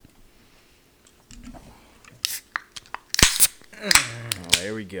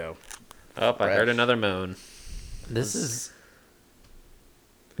go. Oh, I heard another moan. This is...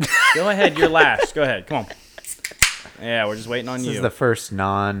 Go ahead, you're last. Go ahead, come on. Yeah, we're just waiting on you. This is the first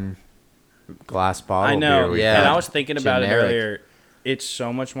non-glass bottle I know, beer we've and had. I was thinking about Generic. it earlier. It's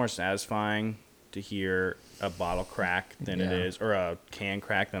so much more satisfying to hear a bottle crack than it is, or a can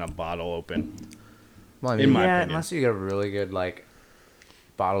crack than a bottle open. Well, I in my yeah, opinion. unless you get a really good like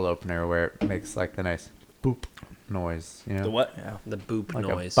bottle opener where it makes like the nice boop noise, you know? The what? Yeah, the boop Like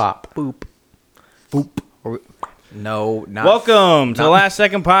noise. a bop. Boop. Boop. No, not... Welcome to the Last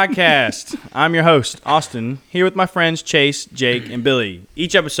Second Podcast. I'm your host, Austin, here with my friends Chase, Jake, and Billy.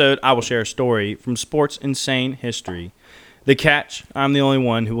 Each episode, I will share a story from sports' insane history. The catch, I'm the only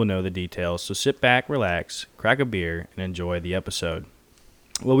one who will know the details, so sit back, relax, crack a beer, and enjoy the episode.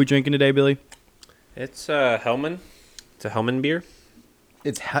 What are we drinking today, Billy? It's Hellman. It's a Hellman beer.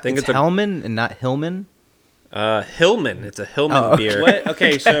 It's it's a- Hellman and not Hillman. Hillman. It's a Hillman beer. What?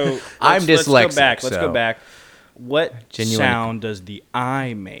 Okay, so I'm let's go dyslexic, back. Let's so- go back. What Genuine- sound does the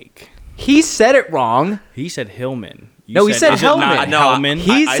I make? He said it wrong. He said Hillman. You No, he said is it not Hellman. Hellman?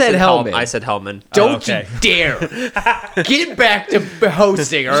 He said Hellman. I said Hellman. Don't okay. you dare get back to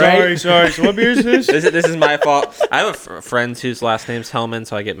hosting, all right? Sorry. So what beer is this? This is my fault. I have a friend whose last name's Hellman,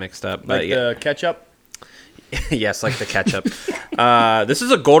 so I get mixed up. But Like the ketchup? yes, like the ketchup. This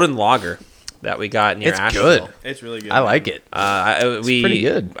is a golden lager that we got near It's Asheville. good. It's really good. I like it. We pretty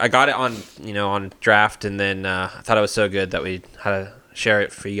good. I got it on draft, and then I thought it was so good that we had to share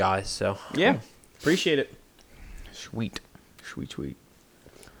it for you guys. So Yeah, appreciate it. Sweet.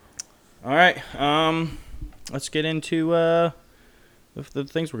 All right, let's get into the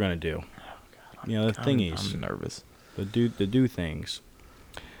things we're gonna do. You know, the thingies, I'm nervous. the do things.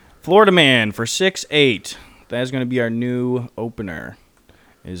 Florida Man for 6'8". That is gonna be our new opener.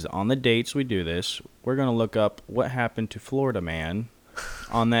 Is on the dates we do this. We're gonna look up what happened to Florida Man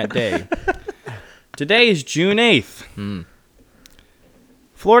on that day. Today is June 8th.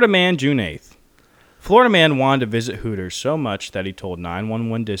 Florida Man, June 8th. Florida man wanted to visit Hooters so much that he told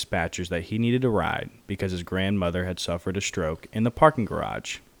 911 dispatchers that he needed a ride because his grandmother had suffered a stroke in the parking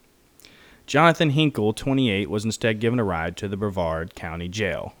garage. Jonathan Hinkle, 28, was instead given a ride to the Brevard County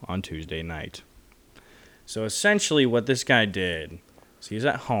Jail on Tuesday night. So essentially what this guy did is he was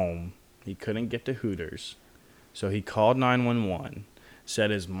at home. He couldn't get to Hooters. So he called 911,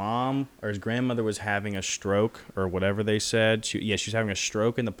 said his mom or his grandmother was having a stroke or whatever they said. She was having a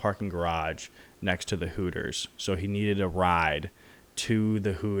stroke in the parking garage next to the Hooters. So he needed a ride to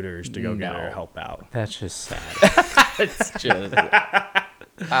the Hooters to go get her to help out. That's just sad. It's just...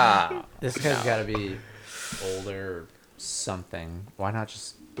 This guy's got to be older or something. Why not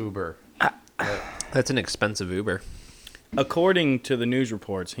just Uber? that's an expensive Uber. According to the news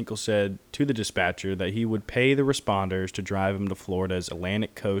reports, Hinkle said to the dispatcher that he would pay the responders to drive him to Florida's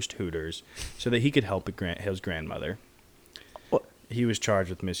Atlantic Coast Hooters so that he could help his grandmother. He was charged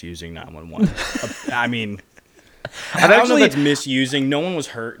with misusing 911. I mean, I don't know if that's misusing. No one was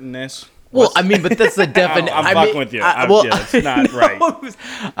hurt in this. Well, I mean, but that's the definition. I'm fucking with you. It's not right.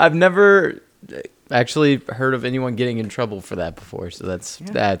 I've never actually heard of anyone getting in trouble for that before, so that's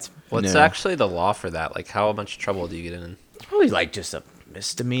What's actually the law for that? Like, how much trouble do you get in? probably like just a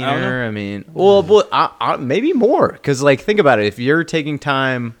misdemeanor. I don't know. I mean, well, maybe more because like think about it. If you're taking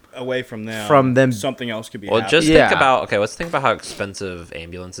time Away from them, something else could be Well, happening. just think about let's think about how expensive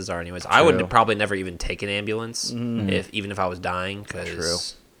ambulances are. Anyways, I would True. probably never even take an ambulance even if I was dying because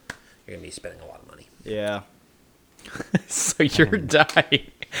True. you're gonna be spending a lot of money. Yeah. So you're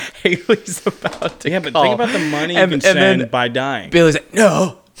dying. Haley's about to But call. think about the money you And- can and then spend by dying. Billy's like,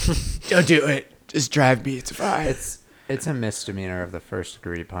 no, don't do it. Just drive me. It's fine. It's a misdemeanor of the first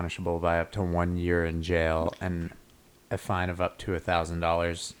degree, punishable by up to 1 year in jail and a fine of up to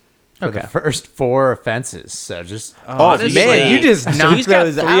 $1,000 for the first 4 offenses. So just Honestly, man, you just knocked So he's got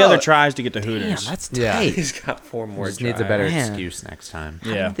those 3 out. other tries to get to Hooters. That's Yeah. tight. He's got 4 more. just needs a better Man. excuse next time.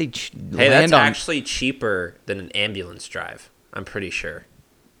 Yeah. How did they Hey, that's land on? actually cheaper than an ambulance drive. I'm pretty sure.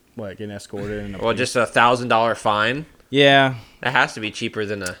 What, getting escorted? In a Well, just $1,000 fine. yeah. That has to be cheaper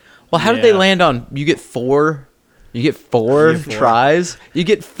than a. Well, how did they Yeah. land on? You get 4. You get 4 tries. You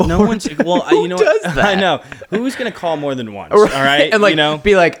get 4. No one's. Well, Who you know does what? that? I know. Who's gonna call more than once? All right. and like you know.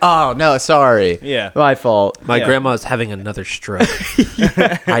 be like, oh no, sorry. Yeah. my fault. My Yeah. grandma's having another stroke.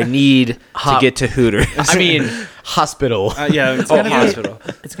 I need to get to Hooters. I mean, hospital. Yeah. It's Oh, gonna be- hospital.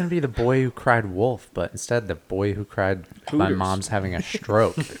 It's going to be the boy who cried wolf, but instead the boy who cried my Hooters. mom's having a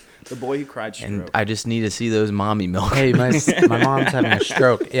stroke. the boy who cried stroke. And I just need to see those mommy milk. Hey, my mom's having a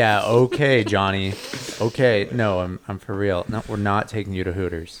stroke. Yeah, okay, Johnny. Okay, no, I'm for real. No, we're not taking you to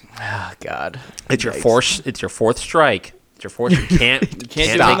Hooters. Oh God. It's your fourth strike. It's your fortune. Can't do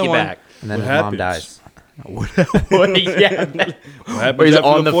take another you one. back. And then What his mom happens? dies. Yeah. What happens Wait, he's after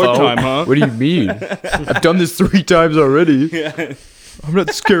on the fourth phone. time, huh? What do you mean? I've done this 3 times already. I'm not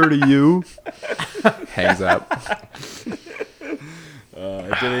scared of you. Hangs up.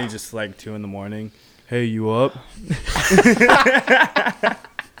 Did he just like 2 a.m? Hey, you up?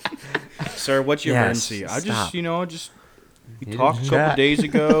 Sir, what's your Yes, emergency? I stop. just we Needed talked to a couple chat. days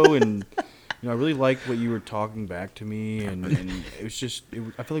ago, and I really liked what you were talking back to me, and it was just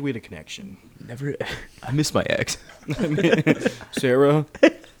I feel like we had a connection. Never. I miss my ex. Sarah,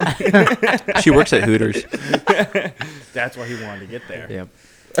 She works at Hooters. that's why he wanted to get there. Yep.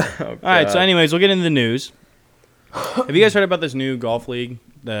 All right, so anyways, we'll get into the news. Have you guys heard about this new golf league,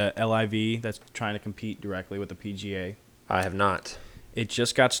 the LIV, that's trying to compete directly with the PGA? I have not. It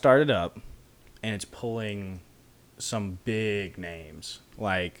just got started up, and it's pulling some big names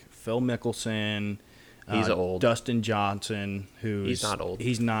like Phil Mickelson. He's old. Dustin Johnson, who's He's not old.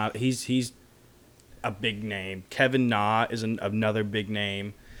 He's not. He's a big name. Kevin Na is another big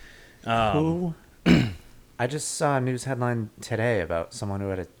name. Who? I just saw a news headline today about someone who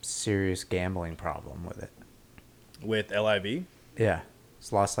had a serious gambling problem with it. With LIV. Yeah.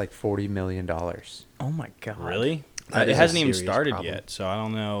 He's lost like $40 million. Oh my god. Really? That It is a hasn't even serious started problem. yet, so I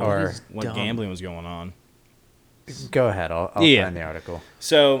don't know Or- what dumb. gambling was going on. Go ahead. I'll Yeah. find the article.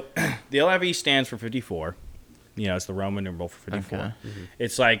 So the LIV stands for 54. It's the Roman numeral for 54. Okay.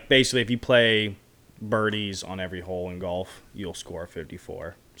 It's like basically if you play birdies on every hole in golf, you'll score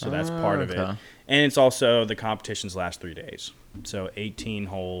 54. So that's part of it. okay. And it's also the competition's last 3 days. So 18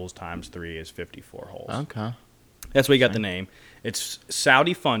 holes times 3 is 54 holes. Okay. That's where you got the name. It's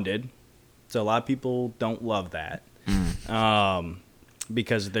Saudi funded. So a lot of people don't love that.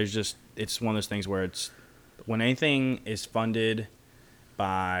 Because it's one of those things where when anything is funded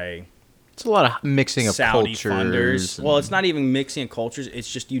by It's a lot of mixing of Saudi cultures. funders. and- Well, it's not even mixing of cultures.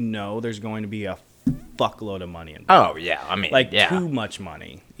 It's just there's going to be a fuckload of money involved. Oh yeah. I mean, Like yeah. too much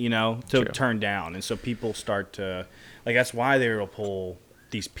money, to True. turn down. And so people start to that's why they will pull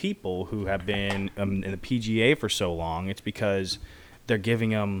these people who have been in the PGA for so long. It's because they're giving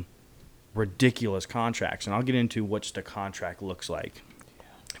them ridiculous contracts. And I'll get into what the contract looks like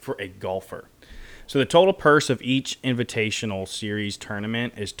for a golfer. So the total purse of each invitational series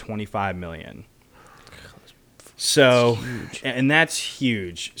tournament is $25 million. So, and that's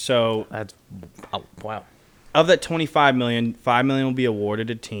huge. So That's wow. of that $25 million, $5 million will be awarded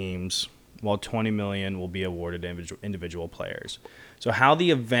to teams, while $20 million will be awarded to individual players. So how the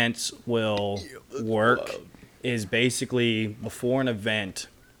events will work is basically before an event,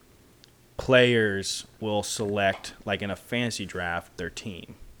 players will select, like in a fantasy draft, their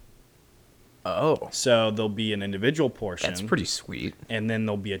team. Oh, So there'll be an individual portion. that's pretty sweet. And then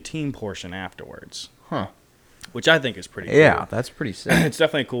there'll be a team portion afterwards, Huh. which I think is pretty cool. Yeah, that's pretty sick. It's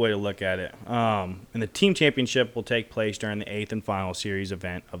definitely a cool way to look at it. And the team championship will take place during the 8th and final series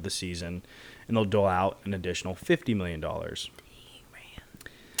event of the season, and they'll dole out an additional $50 million.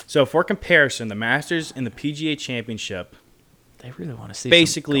 So for comparison, the Masters and the PGA Championship, They really want to see.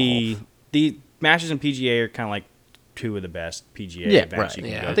 basically, some the Masters and PGA are kind of like 2 of the best PGA golf. Yeah, events right. you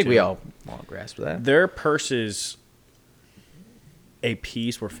can Yeah, go I think to. we all grasp that. Their purses, a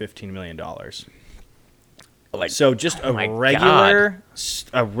piece, were $15 million. Like, So just oh my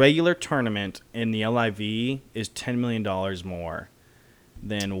a regular tournament in the LIV is $10 million more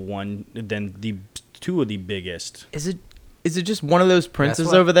than the 2 of the biggest. Is it just one of those princes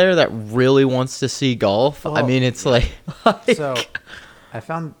what- over there that really wants to see golf? I Well, mean, it's like So I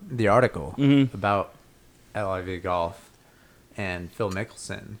found the article about LIV Golf and Phil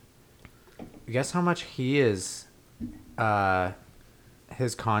Mickelson. Guess how much his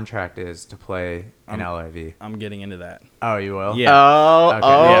contract is to play in LIV? I'm getting into that. Oh, you will? Yeah. oh, Okay,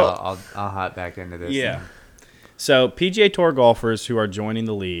 oh. yeah, I'll hop back into this. Yeah. then. So PGA Tour golfers who are joining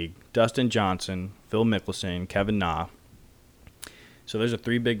the league: Dustin Johnson, Phil Mickelson, Kevin Na. So those are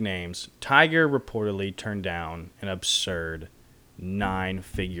 3 big names. Tiger reportedly turned down an absurd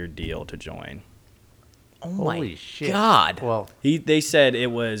 9-figure deal to join. Oh Holy my shit. god! Well, They said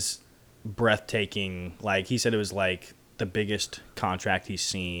it was breathtaking. Like he said, it was like the biggest contract he's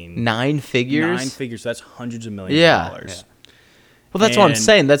seen. 9 figures. 9 figures. So that's hundreds of millions Yeah. of dollars. Well, that's what I'm And-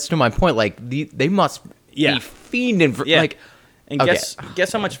 saying. That's to my point. Like they must Yeah. be fiending for Yeah. like. And Okay.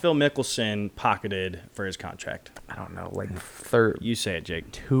 guess how much Phil Mickelson pocketed for his contract? I don't know, like third. You say it, Jake.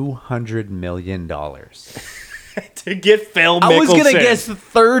 $200 million. To get Phil Mickelson. I was gonna guess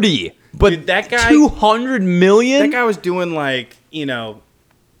 30, but Dude, that guy- 200 million. That guy was doing like,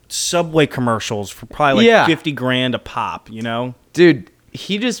 Subway commercials for probably like Yeah. 50 grand a pop, Dude,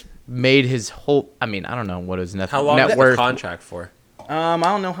 he just made his whole. I mean, I don't know what his net, How long net is the worth. contract for? I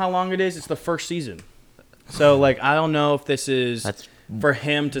don't know how long it is. It's the first season. So, like, I don't know if this is That's- for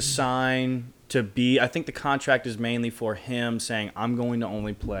him to sign to be. I think the contract is mainly for him saying, I'm going to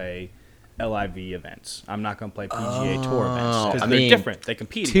only play LIV events. I'm not going to play PGA Tour events. I Because they're mean, different. They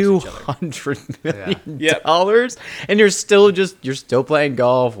compete against each other. $200 million Yep. dollars, and you're still playing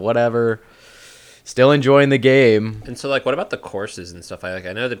golf, whatever, still enjoying the game. And so, like, what about the courses and stuff? I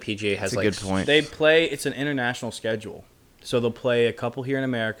know the PGA has That's a like good point. They play, it's an international schedule. So they'll play a couple here in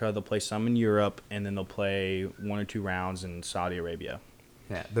America, they'll play some in Europe, and then they'll play 1 or 2 rounds in Saudi Arabia.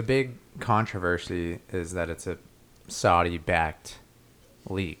 Yeah, the big controversy is that it's a Saudi-backed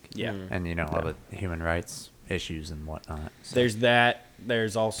league. Yeah. And, all the human rights issues and whatnot. So. There's that.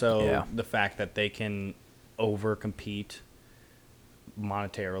 There's also Yeah. the fact that they can over-compete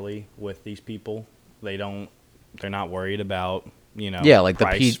monetarily with these people. They're not worried about, like the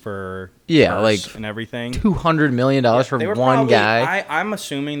price for Yeah, purse like and everything. $200 million for They were one probably- guy. I'm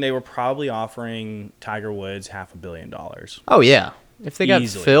assuming they were probably offering Tiger Woods $500 million. Oh yeah, if they got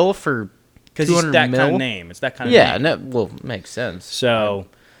Easily. Phil for Because he's 200 that mil, kind of name. It's that kind of yeah, name. makes sense. So,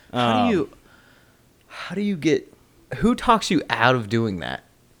 How do you get? Who talks you out of doing that?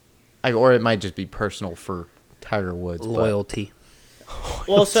 Or it might just be personal for Tiger Woods. but loyalty.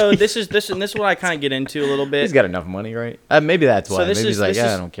 well, so this is what I kind of get into a little bit. He's got enough money, right? Maybe that's why. So this Maybe is he's like, this is,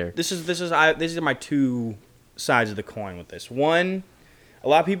 I don't care. These are my two sides of the coin with this. One, a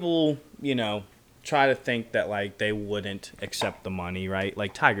lot of people, try to think that like they wouldn't accept the money, right?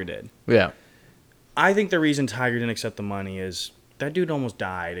 Like Tiger did. Yeah. I think the reason Tiger didn't accept the money is that dude almost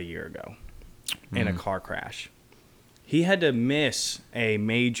died a year ago in a car crash. He had to miss a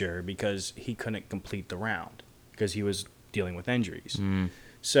major because he couldn't complete the round because he was dealing with injuries.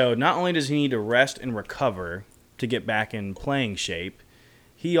 So not only does he need to rest and recover to get back in playing shape,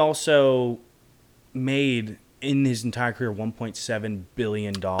 he also made in his entire career $1.7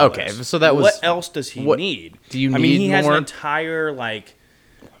 billion. Okay, so that was- what else does he what- need? do you I mean, need he has an more? entire like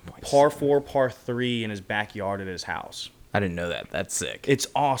par 4, par 3 in his backyard at his house. I didn't know that. That's sick. It's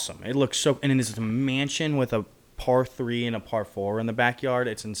awesome. It looks so, and it's a mansion with a par 3 and a par 4 in the backyard.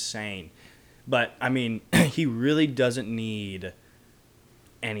 It's insane. But I mean, he really doesn't need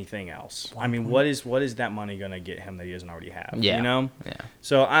anything else. I mean, what is that money gonna get him that he doesn't already have? Yeah. Yeah.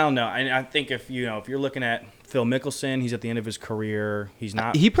 So I don't know. I think if you're looking at Phil Mickelson, he's at the end of his career. He's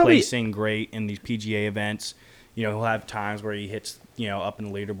not He probably- placing great in these PGA events. He'll have times where he hits up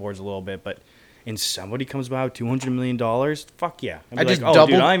in the leaderboards a little bit, but. And somebody comes by with $200 million, fuck yeah. I'd be just like, doubled-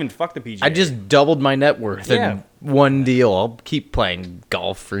 dude, I don't even fuck the PGA. I just doubled my net worth Yeah. in one deal. I'll keep playing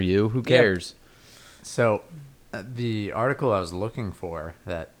golf for you. Who cares? So, the article I was looking for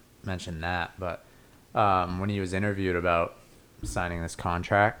that mentioned that, but when he was interviewed about signing this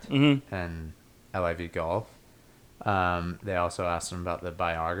contract and LIV Golf, they also asked him about the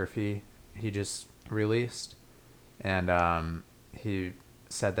biography he just released, and he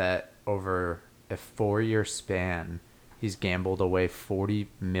said that over a 4-year span, he's gambled away $40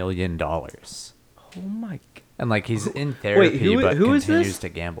 million. Oh my! And like he's in therapy, but who is continues this? to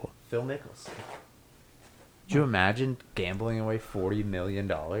gamble. Phil Mickelson. Could you imagine gambling away $40 million?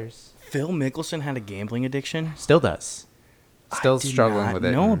 Phil Mickelson had a gambling addiction. Still does. Still did struggling not with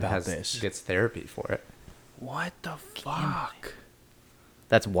it. know and about this. Gets therapy for it. What the fuck?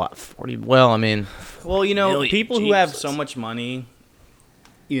 That's what 40. Well, I mean, Well, Million, people who have Jesus. so much money,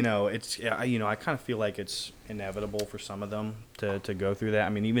 it's I kind of feel like it's inevitable for some of them to go through that. I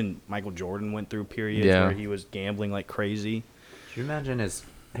mean, even Michael Jordan went through periods Yeah. where he was gambling like crazy. Could you imagine his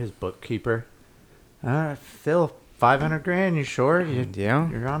bookkeeper? Phil, 500 grand. You sure? Yeah.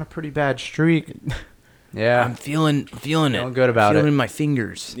 You're on a pretty bad streak. Yeah. I'm feeling it. Feeling good about feeling it. in my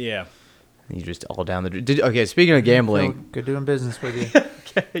fingers. Yeah. You just all down the. Okay, speaking of gambling, Phil, good doing business with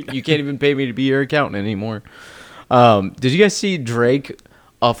you. you can't even pay me to be your accountant anymore. Did you guys see Drake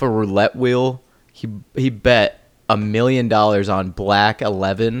off a roulette wheel? He bet $1 million on Black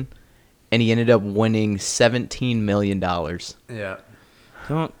 11, and he ended up winning $17 million. Yeah.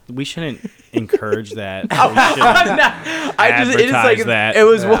 We shouldn't encourage that. We shouldn't It is like advertise that. it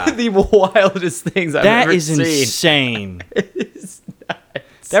was Yeah. one of the wildest things I've That ever is seen. insane.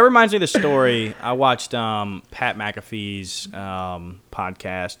 That reminds me of the story. I watched Pat McAfee's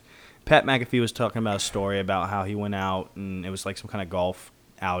podcast. Pat McAfee was talking about a story about how he went out and it was like some kind of golf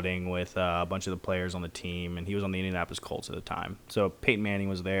outing with a bunch of the players on the team, and he was on the Indianapolis Colts at the time. So Peyton Manning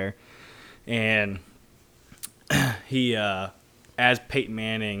was there, and he, as Peyton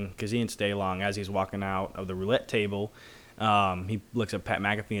Manning, because he didn't stay long, as he's walking out of the roulette table, He looks at Pat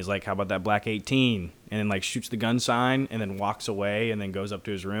McAfee and is like, "How about that black 18?" And then like shoots the gun sign and then walks away and then goes up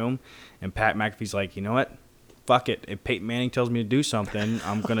to his room. And Pat McAfee's like, "You know what? Fuck it. If Peyton Manning tells me to do something,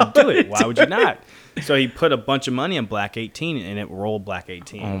 I'm gonna do it. Why would you not?" So he put a bunch of money on black 18 and it rolled black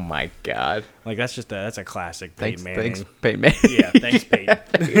 18. Oh my God! Like that's a classic Peyton Manning. Thanks, Peyton Manning. Yeah, thanks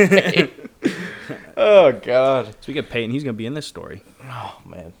Peyton. Oh God! Speaking of Peyton, he's gonna be in this story. Oh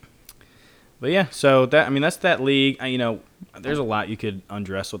man. But yeah, so that's that league. There's a lot you could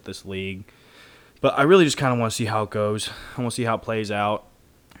undress with this league, but I really just kind of want to see how it goes. I want to see how it plays out.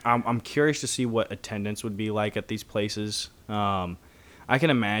 I'm curious to see what attendance would be like at these places. I can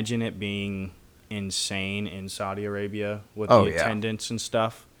imagine it being insane in Saudi Arabia with the attendance and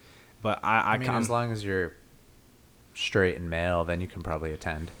stuff. But I mean, as long as you're straight and male, then you can probably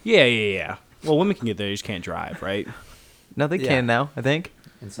attend. Yeah. Well, women can get there, they just can't drive, right? No, they can now. I think.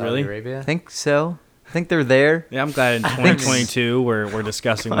 In Saudi Really? Arabia? I think so. I think they're there. Yeah, I'm glad in 2022 we're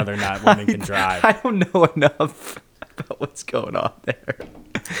discussing whether or not women can drive. I don't know enough about what's going on there.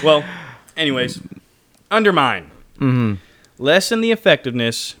 Well, anyways, Undermine. Mm-hmm. Lessen the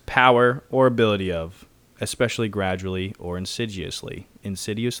effectiveness, power, or ability of, especially gradually or insidiously.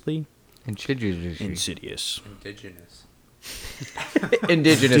 Insidiously? Insidious. Indigenous.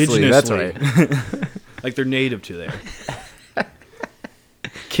 Indigenously, that's right. Like they're native to there.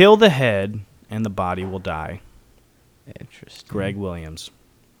 Kill the head and the body will die. Interesting. Greg Williams.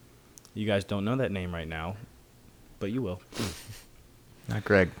 You guys don't know that name right now, but you will. Not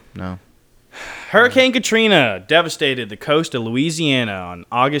Greg, no. Hurricane Katrina devastated the coast of Louisiana on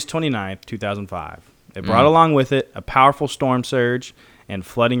August 29th, 2005. It brought along with it a powerful storm surge and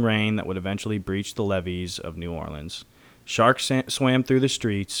flooding rain that would eventually breach the levees of New Orleans. Sharks swam through the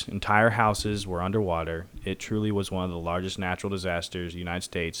streets. Entire houses were underwater. It truly was one of the largest natural disasters the United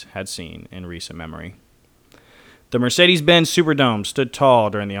States had seen in recent memory. The Mercedes-Benz Superdome stood tall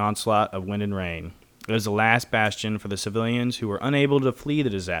during the onslaught of wind and rain. It was the last bastion for the civilians who were unable to flee the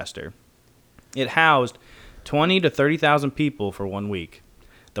disaster. It housed 20 to 30,000 people for 1 week.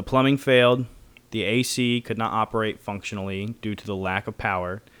 The plumbing failed. The AC could not operate functionally due to the lack of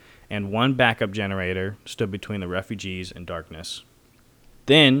power, and one backup generator stood between the refugees and darkness.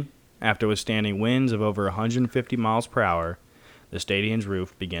 Then, after withstanding winds of over 150 miles per hour, the stadium's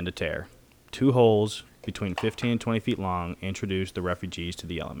roof began to tear. 2 holes between 15 and 20 feet long introduced the refugees to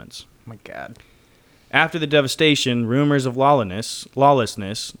the elements. Oh my God. After the devastation, rumors of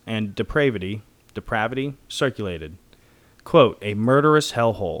lawlessness and depravity circulated. Quote, a murderous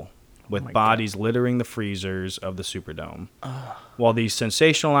hellhole with bodies littering the freezers of the Superdome. While these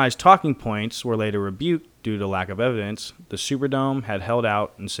sensationalized talking points were later rebuked due to lack of evidence, the Superdome had held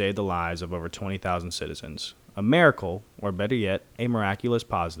out and saved the lives of over 20,000 citizens. A miracle, or better yet, a miraculous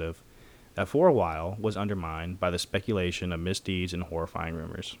positive, that for a while was undermined by the speculation of misdeeds and horrifying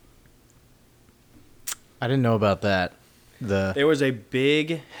rumors. I didn't know about that. There was a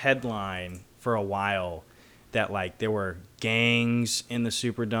big headline for a while that like there were gangs in the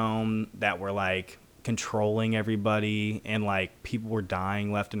Superdome that were like controlling everybody, and like people were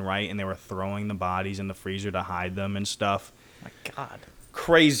dying left and right, and they were throwing the bodies in the freezer to hide them and stuff. My God.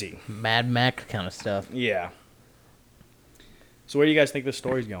 Crazy. Mad Max kind of stuff. Yeah. So where do you guys think this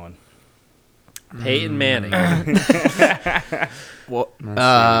story's going? Peyton Manning. Well, Let's see, we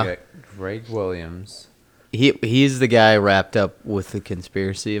got Greg Williams. he's the guy wrapped up with the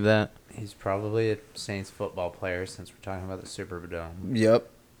conspiracy of that. He's probably a Saints football player since we're talking about the Superdome. Yep.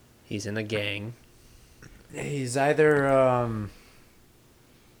 He's in a gang. He's either,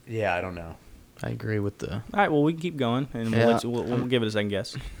 yeah, I don't know. I agree with the... All right, well, we can keep going, and Yeah. we'll give it a second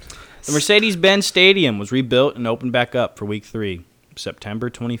guess. The Mercedes-Benz Stadium was rebuilt and opened back up for Week 3, September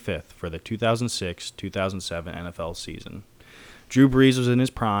 25th, for the 2006-2007 NFL season. Drew Brees was in his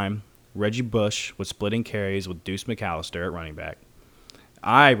prime. Reggie Bush was splitting carries with Deuce McAllister at running back.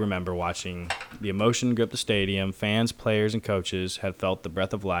 I remember watching the emotion grip the stadium. Fans, players, and coaches had felt the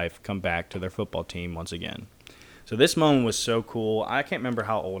breath of life come back to their football team once again. So this moment was so cool. I can't remember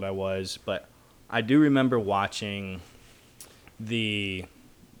how old I was, but I do remember watching the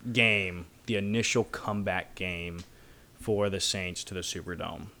game, the initial comeback game for the Saints to the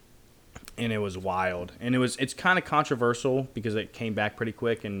Superdome. And it was wild. And it's kind of controversial because it came back pretty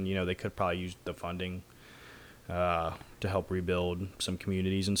quick, and they could probably use the funding to help rebuild some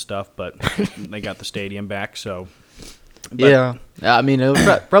communities and stuff, but they got the stadium back, so. But, yeah. I mean, it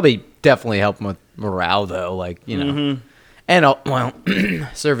would probably definitely help with morale, though, and,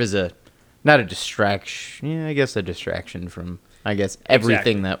 serve as not a distraction, I guess a distraction from,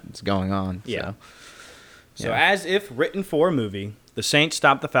 everything that's going on. Yeah. So Yeah. as if written for a movie, the Saints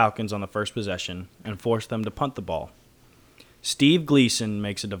stopped the Falcons on the first possession and forced them to punt the ball. Steve Gleason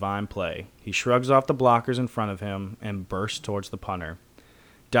makes a divine play. He shrugs off the blockers in front of him and bursts towards the punter.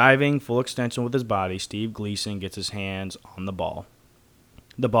 Diving full extension with his body, Steve Gleason gets his hands on the ball.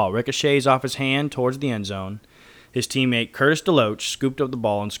 The ball ricochets off his hand towards the end zone. His teammate Curtis DeLoach scooped up the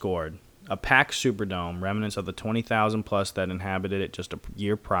ball and scored. A packed Superdome, remnants of the 20,000 plus that inhabited it just a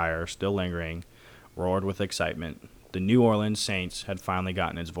year prior, still lingering, roared with excitement. The New Orleans Saints had finally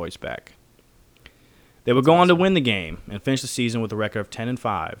gotten its voice back. They would go on to win the game and finish the season with a record of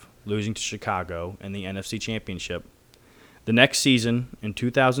 10-5, losing to Chicago in the NFC Championship. The next season, in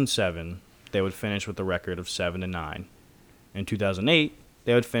 2007, they would finish with a record of 7-9. In 2008,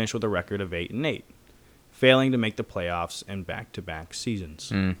 they would finish with a record of 8-8, failing to make the playoffs in back-to-back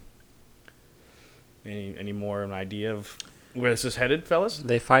seasons. Any more of an idea of where this is headed, fellas?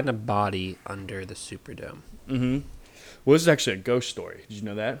 They find a body under the Superdome. Mm-hmm. Well, this is actually a ghost story. Did you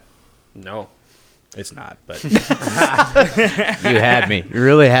know that? No. It's not, but You had me. You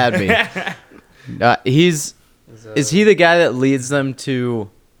really had me. Is he the guy that leads them to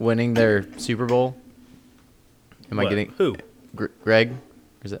winning their Super Bowl? Am I What? getting Who? Greg?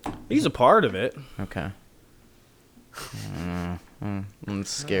 Is it He's a part of it. okay? I'm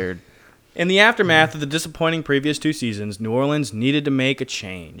scared. In the aftermath of the disappointing previous 2 seasons, New Orleans needed to make a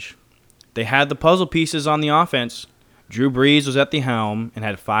change. They had the puzzle pieces on the offense. Drew Brees was at the helm and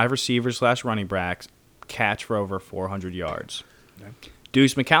had 5 receivers/running backs catch for over 400 yards.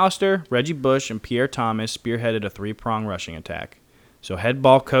 Deuce McAllister, Reggie Bush, and Pierre Thomas spearheaded a 3-prong rushing attack. So head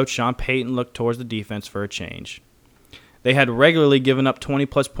ball coach Sean Payton looked towards the defense for a change. They had regularly given up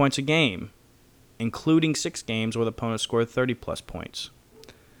 20-plus points a game, including 6 games where the opponent scored 30-plus points.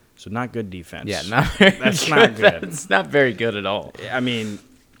 So not good defense. Yeah, not very That's good. not good. That's not very good at all. I mean,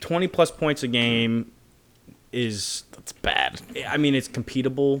 20-plus points a game That's bad. I mean, it's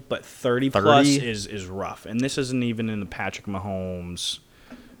completable, but 30-plus is rough. And this isn't even in the Patrick Mahomes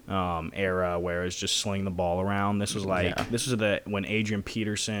era where it's just sling the ball around. This was this was when Adrian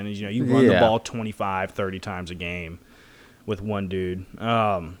Peterson, you run the ball 25, 30 times a game with one dude.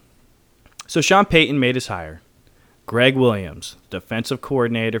 So Sean Payton made his hire. Greg Williams, defensive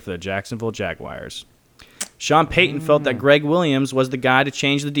coordinator for the Jacksonville Jaguars. Sean Payton felt that Greg Williams was the guy to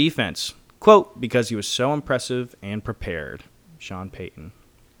change the defense. Quote, because he was so impressive and prepared. Sean Payton.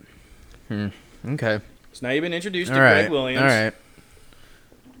 Okay. So now you've been introduced to Greg Williams. All right.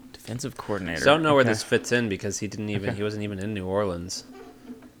 Defensive coordinator. I don't know where this fits in because he wasn't even in New Orleans.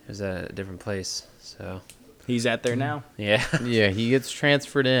 He was at a different place. So He's at there now. yeah. Yeah, he gets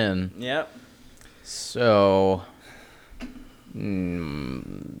transferred in. Yep. So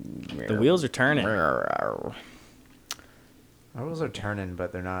The wheels are turning. My wheels are turning,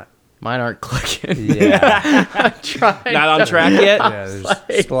 but they're not. Mine aren't clicking. Yeah. I'm trying. Not on track yet? Yeah, there's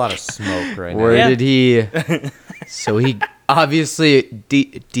just a lot of smoke right Where Yeah. did he? So he obviously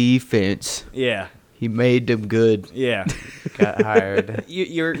defense. Yeah. He made them good. Yeah. now. Got hired.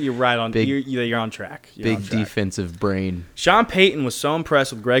 You're right on. Big- You're on track. You're Big on track. defensive brain. Sean Payton was so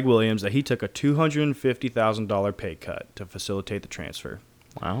impressed with Greg Williams that he took a $250,000 pay cut to facilitate the transfer.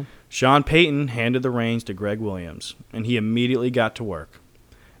 Wow. Sean Payton handed the reins to Greg Williams, and he immediately got to work.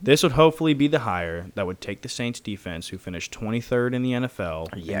 This would hopefully be the hire that would take the Saints defense, who finished 23rd in the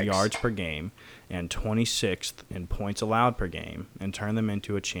NFL in Yikes. yards per game and 26th in points allowed per game, and turn them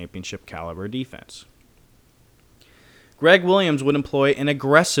into a championship caliber defense. Greg Williams would employ an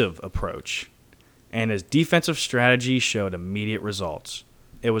aggressive approach, and his defensive strategy showed immediate results.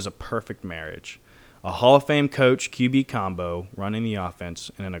 It was a perfect marriage. A Hall of Fame coach QB combo running the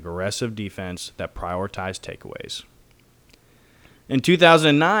offense and an aggressive defense that prioritized takeaways. In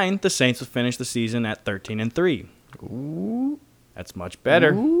 2009, the Saints would finish the season at 13-3. Ooh, that's much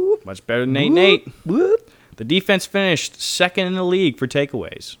better. Much better than 8-8. The defense finished second in the league for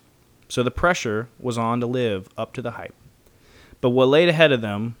takeaways, so the pressure was on to live up to the hype. But what laid ahead of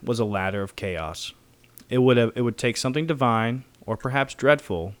them was a ladder of chaos. It would take something divine, or perhaps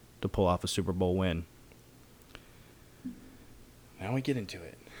dreadful, to pull off a Super Bowl win. Now we get into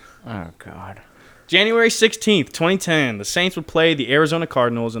it. Oh God. January 16th, 2010, the Saints would play the Arizona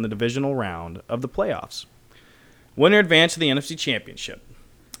Cardinals in the divisional round of the playoffs. Winner advanced to the NFC Championship.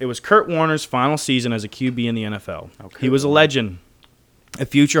 It was Kurt Warner's final season as a QB in the NFL. He was a legend, a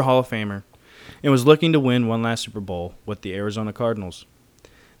future Hall of Famer, and was looking to win one last Super Bowl with the Arizona Cardinals.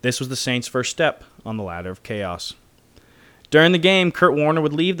 This was the Saints' first step on the ladder of chaos. During the game, Kurt Warner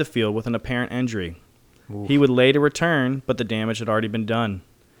would leave the field with an apparent injury. He would later return, but the damage had already been done.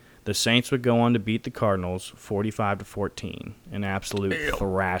 The Saints would go on to beat the Cardinals 45-14, an absolute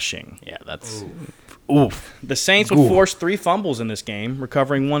thrashing. Yeah, that's Oof. The Saints would force 3 fumbles in this game,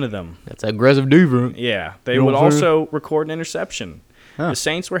 recovering one of them. that's aggressive defense. Yeah, they You know would what I'm saying? also record an interception. Huh. The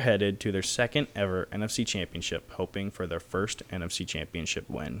Saints were headed to their second ever NFC Championship, hoping for their first NFC Championship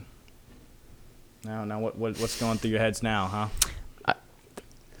win. Now, what's going through your heads now, huh?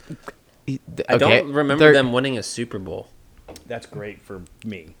 I don't remember them winning a Super Bowl. That's great for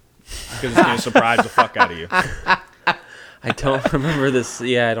me, because it's going to surprise the fuck out of you. I don't remember this.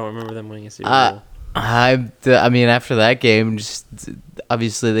 Yeah, I don't remember them winning a Super Bowl. I mean, after that game, just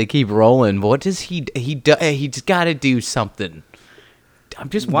obviously they keep rolling. But what does he's got to do something. I'm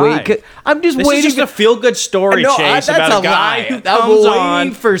just Why? waiting. I'm just This waiting. is just a feel-good story, No, Chase, that's about a a guy lie. who I'm comes waiting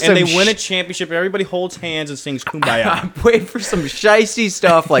on for and some they win a championship. Everybody holds hands and sings Kumbaya. I'm waiting for some shisty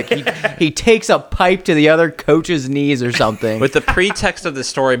stuff like he takes a pipe to the other coach's knees or something. With the pretext of the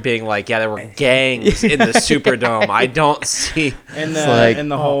story being like, yeah, there were gangs in the Superdome. I don't see. And It's like-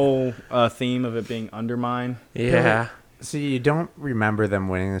 the whole theme of it being Undermine. Yeah. So you don't remember them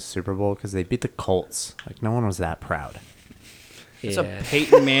winning the Super Bowl because they beat the Colts. Like, no one was that proud. It's Yeah. a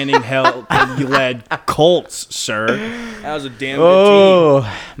Peyton Manning led Colts, sir. That was a damn good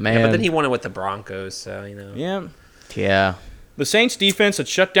oh man, Yeah, but then he won it with the Broncos, so, you know. team. Yeah. yeah. The Saints defense had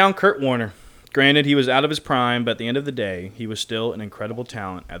shut down Kurt Warner. Granted, he was out of his prime, but at the end of the day, he was still an incredible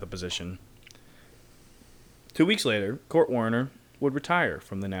talent at the position. 2 weeks later, Kurt Warner would retire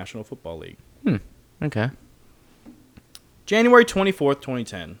from the National Football League. Okay. January 24th,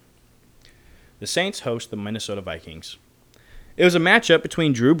 2010. The Saints host the Minnesota Vikings. It was a matchup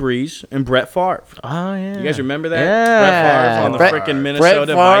between Drew Brees and Brett Favre. Oh yeah. You guys remember that? Yeah. Brett Favre on the Brett- freaking Brett Minnesota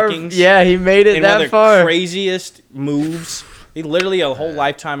Favre, Vikings. Yeah, he made it In one of that the far. craziest moves. He literally a whole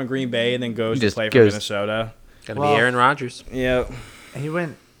lifetime in Green Bay and then goes to Just play for goes- Minnesota. Gonna Well- be Aaron Rodgers. Yeah. He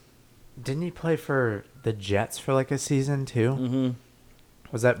went. Didn't he play for the Jets for like a season too? Mm-hmm.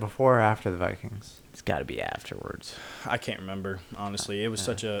 Was that before or after the Vikings? It's got to be afterwards. I can't remember, honestly. It was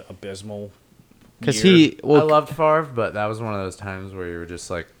such a abysmal Because year. he, well, I loved Favre, but that was one of those times where you were just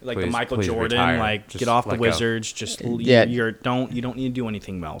like, Like please, the Michael please Jordan, retire. like Just get off the let go. Wizards. Just Yeah. you don't need to do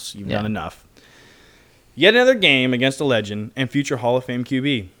anything else. You've Yeah. done enough. Yet another game against a legend and future Hall of Fame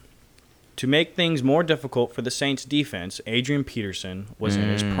QB. To make things more difficult for the Saints defense, Adrian Peterson was in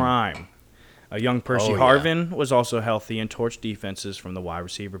his prime. A young Percy Oh, yeah. Harvin was also healthy and torched defenses from the wide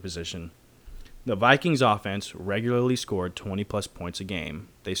receiver position. The Vikings offense regularly scored 20-plus points a game.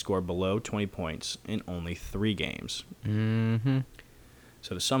 They scored below 20 points in only 3 games. mm-hmm.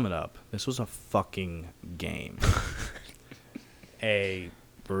 So to sum it up, this was a fucking game. A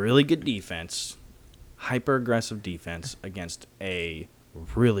really good defense, hyper-aggressive defense against a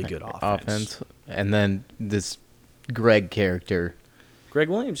really good offense. And then this Greg character. Greg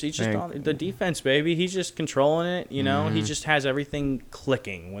Williams, he's just on the defense, baby. He's just controlling it, you know? He just has everything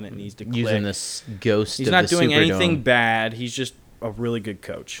clicking when it needs to click. Using this ghost He's of not the doing Superdome. anything bad. He's just a really good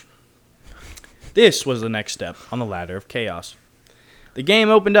coach. This was the next step on the ladder of chaos. The game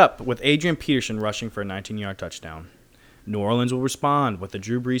opened up with Adrian Peterson rushing for a 19-yard touchdown. New Orleans will respond with a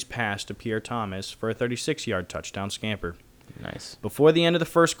Drew Brees pass to Pierre Thomas for a 36-yard touchdown scamper. Nice. Before the end of the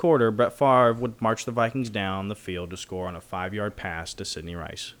first quarter, Brett Favre would march the Vikings down the field to score on a 5-yard pass to Sidney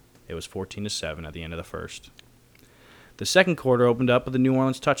Rice. It was 14-7 at the end of the first. The second quarter opened up with a New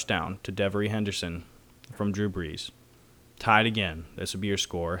Orleans touchdown to Devery Henderson from Drew Brees. Tied again. This would be your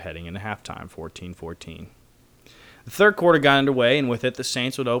score heading into halftime, 14-14. The third quarter got underway, and with it, the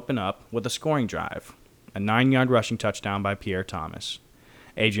Saints would open up with a scoring drive. A 9-yard rushing touchdown by Pierre Thomas.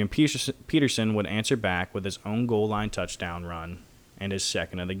 Adrian Peterson would answer back with his own goal line touchdown run and his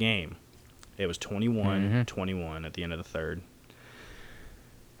second of the game. It was 21-21 at the end of the third.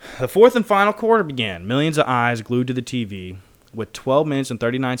 The fourth and final quarter began. Millions of eyes glued to the TV. With 12 minutes and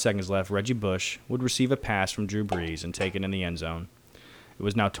 39 seconds left, Reggie Bush would receive a pass from Drew Brees and take it in the end zone. It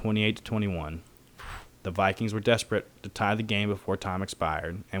was now 28-21. The Vikings were desperate to tie the game before time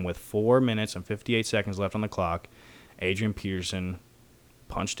expired, and with 4 minutes and 58 seconds left on the clock, Adrian Peterson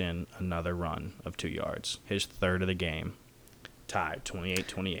punched in another run of 2 yards, his third of the game. Tied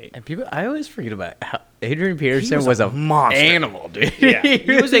 28-28. And people, I always forget about how Adrian Peterson was was a a monster. animal, dude. Yeah,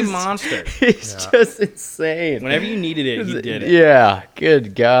 he was a monster. He's just insane. Whenever you needed it, he did it. Yeah,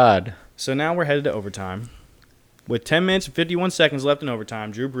 good God. So now we're headed to overtime. With 10 minutes and 51 seconds left in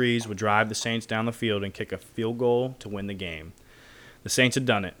overtime, Drew Brees would drive the Saints down the field and kick a field goal to win the game. The Saints had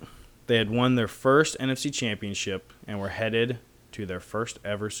done it. They had won their first NFC championship and were headed to their first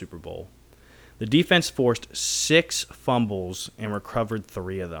ever Super Bowl. The defense forced 6 fumbles and recovered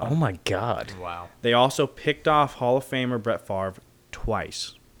 3 of them. Oh, my God. Wow. They also picked off Hall of Famer Brett Favre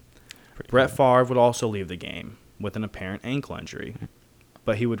twice. Brett Favre would also leave the game with an apparent ankle injury,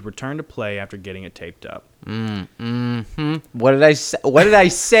 but he would return to play after getting it taped up. What did I say? What did I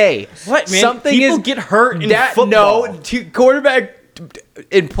say? What, man? Something People is get hurt in that, football. No, quarterback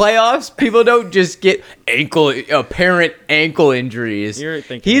in playoffs, people don't just get apparent ankle injuries. You're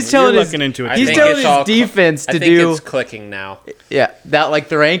thinking- He's you're telling his, looking into it. he's I think telling it's all his defense I to think do it's clicking now. that like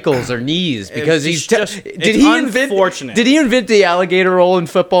their ankles or knees because It's he's just- did it's he invent unfortunate. did he invent the alligator roll in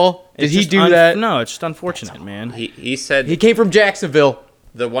football? Did It's he just do that? No, it's just unfortunate, man. He said He came from Jacksonville.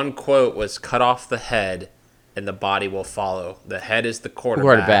 the one quote was cut off the head and the body will follow. The head is the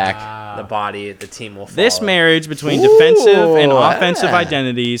quarterback. The body, the team will follow. This marriage between defensive and Ooh, offensive yeah.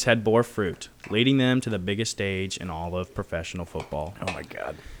 identities had bore fruit, leading them to the biggest stage in all of professional football. Oh my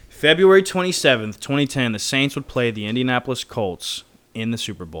god. February 27th, 2010, the Saints would play the Indianapolis Colts in the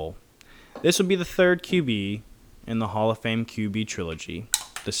Super Bowl. This would be the third QB in the Hall of Fame QB trilogy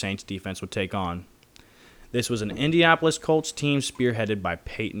the Saints defense would take on. This was an Indianapolis Colts team spearheaded by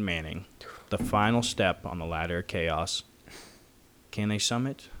Peyton Manning, the final step on the ladder of chaos. Can they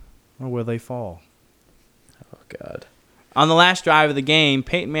summit, or will they fall? Oh god. On the last drive of the game,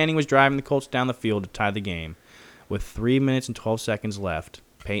 Peyton Manning was driving the Colts down the field to tie the game. With 3 minutes and 12 seconds left,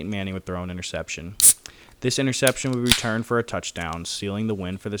 Peyton Manning would throw an interception. This interception would return for a touchdown, sealing the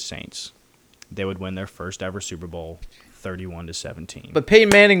win for the Saints. They would win their first ever Super Bowl, 31-17. But Peyton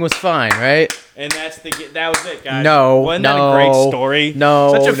Manning was fine, right? And that was it, guys. No, Wasn't that a great story?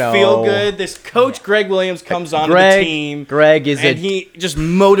 no, Such a no. feel good. This coach Greg Williams comes onto the team. Greg is and he just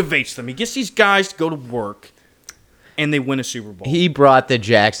motivates them. He gets these guys to go to work, and they win a Super Bowl. He brought the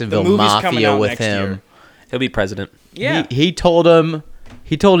Jacksonville The movie's coming Mafia out with next him. year. He'll be president. Yeah. He told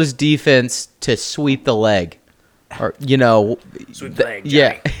his defense to sweep the leg. Or Sweep the leg,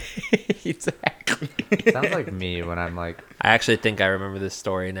 yeah. Exactly. Sounds like me when I'm like I actually think I remember this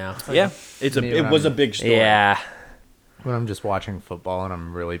story now. Yeah. It was a big story. Yeah. when I'm just watching football and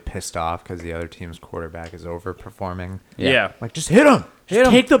I'm really pissed off because the other team's quarterback is overperforming. Yeah. Like, just hit him.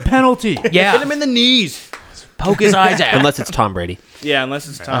 Take the penalty. Yeah. Hit him in the knees. Poke his eyes out. Unless it's Tom Brady. Yeah, unless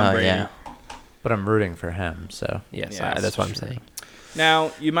it's Tom Brady. Yeah. But I'm rooting for him, so. Yes, Yeah, that's what I'm saying.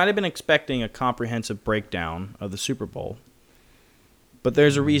 Now, you might have been expecting a comprehensive breakdown of the Super Bowl, but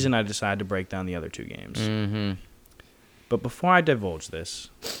there's a reason I decided to break down the other two games. Mm-hmm. But before I divulge this,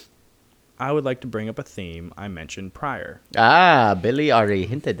 I would like to bring up a theme I mentioned prior. Billy already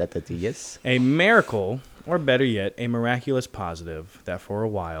hinted at it, yes. A miracle, or better yet, a miraculous positive that for a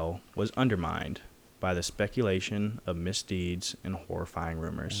while was undermined by the speculation of misdeeds and horrifying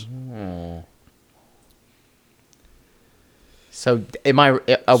rumors. So, am I?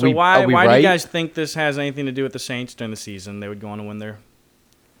 Are So we? why are we do right? you guys think this has anything to do with the Saints during the season? They would go on to win their...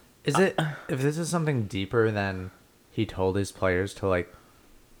 Is it, if this is something deeper than he told his players to, like,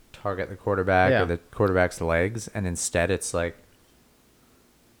 target the quarterback Yeah. or the quarterback's legs, and instead it's like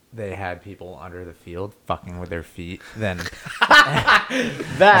they had people under the field fucking with their feet, then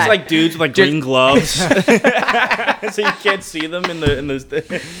It's like dudes with like green gloves, so you can't see them in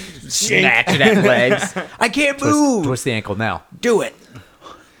the snatching at legs. I can't move. twist the ankle now. Do it.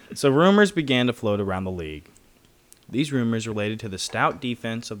 So rumors began to float around the league. These rumors related to the stout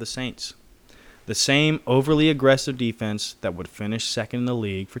defense of the Saints, the same overly aggressive defense that would finish second in the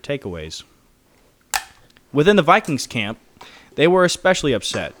league for takeaways. Within the Vikings camp, they were especially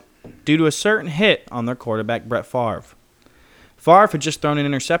upset due to a certain hit on their quarterback Brett Favre. Favre had just thrown an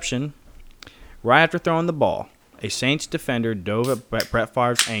interception. Right after throwing the ball, a Saints defender dove at Brett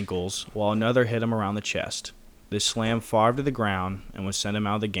Favre's ankles while another hit him around the chest. This slammed Favre to the ground and would send him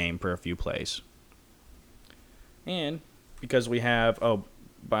out of the game for a few plays. And because we have,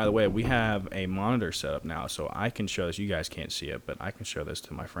 by the way, we have a monitor set up now, so I can show this. You guys can't see it, but I can show this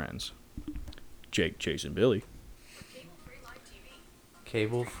to my friends. Jake, Chase, and Billy.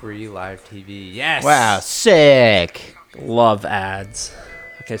 Cable-free live TV. Yes. Wow, sick. Love ads.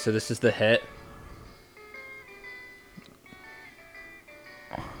 Okay, so this is the hit.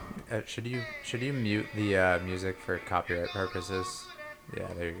 Should you mute the music for copyright purposes? Yeah,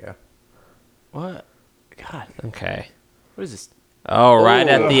 there you go. What? God, Okay. what is this? Oh, right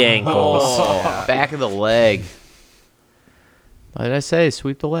at the ankles. Back of the leg. What did I say?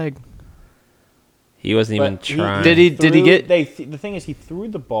 Sweep the leg. He wasn't even trying. Did he get- The thing is, he threw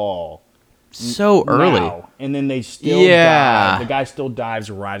the ball So early. now, and then they still Yeah. dive. The guy still dives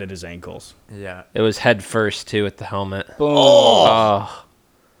right at his ankles. Yeah. It was head first, too, with the helmet. Boom. Oh.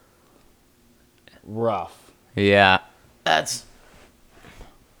 Rough. Yeah. That's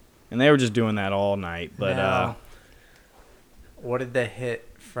And they were just doing that all night. But Now, what did the hit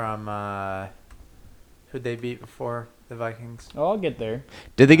from who'd they beat before? the Vikings? Oh, I'll get there.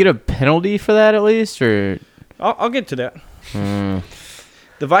 Did they get a penalty for that at least, or? I'll get to that.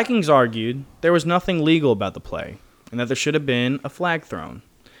 The Vikings argued there was nothing legal about the play and that there should have been a flag thrown.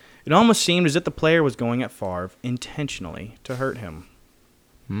 It almost seemed as if the player was going at Favre intentionally to hurt him.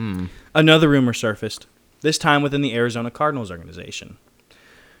 Another rumor surfaced, this time within the Arizona Cardinals organization.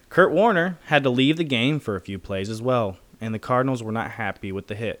 Kurt Warner had to leave the game for a few plays as well, and the Cardinals were not happy with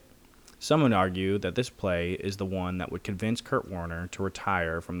the hit. Some would argue that this play is the one that would convince Kurt Warner to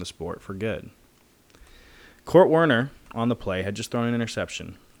retire from the sport for good. Kurt Warner, on the play, had just thrown an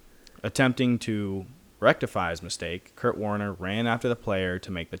interception. Attempting to rectify his mistake, Kurt Warner ran after the player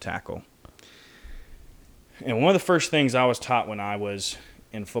to make the tackle. And one of the first things I was taught when I was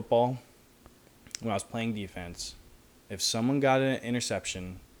in football, when I was playing defense, if someone got an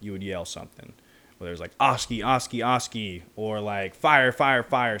interception, you would yell something. Whether it was like, Oski, Oski, Oski, or like, fire, fire,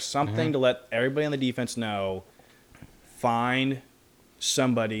 fire, something to let everybody on the defense know, find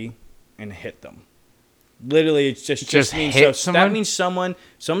somebody and hit them. Literally, it just means hit so. someone? That means somebody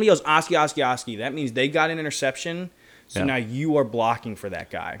yells Oski, Oski, Oski. That means they got an interception, so now you are blocking for that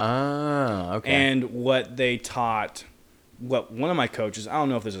guy. Oh, okay. And what they taught, what one of my coaches, I don't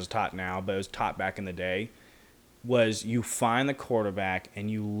know if this is taught now, but it was taught back in the day, was you find the quarterback and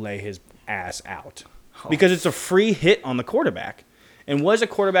you lay his ass out. Because it's a free hit on the quarterback. And what is a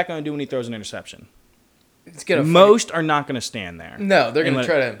quarterback going to do when he throws an interception? Most are not going to stand there. No, they're going to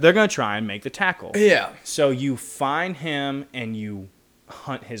try to. They're going to try and make the tackle. Yeah. So you find him and you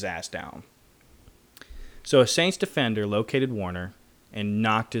hunt his ass down. So a Saints defender located Warner and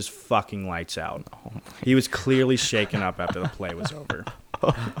knocked his fucking lights out. He was clearly shaken up after the play was over.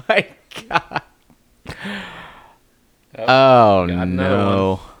 Oh my god. Oh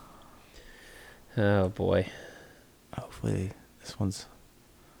no. Oh boy. Hopefully this one's.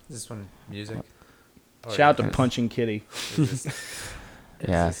 Is this one music? Or Shout out to Punching Kitty. is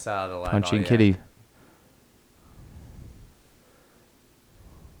Yeah. this, the live Punching audio? Kitty.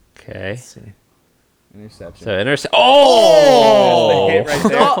 Okay. Let's see. Interception. So Oh! That's the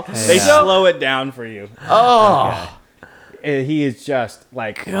hit right there. They slow it down for you. Oh. And he is just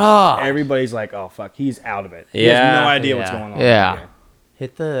like, God. everybody's like, oh, fuck, he's out of it. He Yeah. has no idea what's Yeah. going on. Yeah. Here.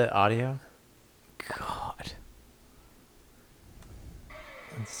 Hit the audio. God.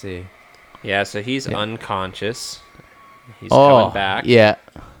 Let's see. Yeah, so he's unconscious. He's coming back. Yeah.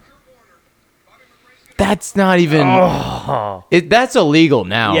 That's not even. That's illegal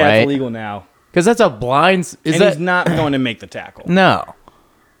now, Yeah, right? it's illegal now. Because that's a blind. Is And that he's not going to make the tackle. no?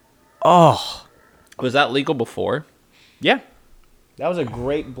 Oh. Was that legal before? Yeah. That was a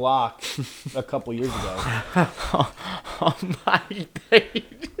great block a couple years ago. Oh my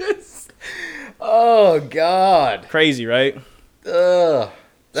goodness. Oh God. Crazy, right? Ugh.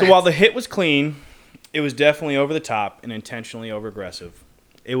 So while the hit was clean, it was definitely over the top and intentionally over-aggressive.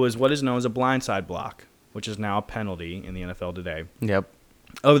 It was what is known as a blindside block, which is now a penalty in the NFL today. Yep.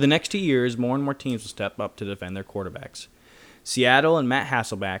 Over the next 2 years, more and more teams will step up to defend their quarterbacks. Seattle and Matt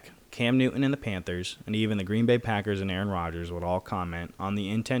Hasselbeck, Cam Newton and the Panthers, and even the Green Bay Packers and Aaron Rodgers would all comment on the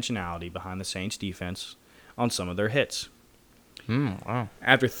intentionality behind the Saints' defense on some of their hits. Wow.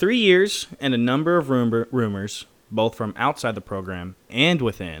 After 3 years and a number of rumors, both from outside the program and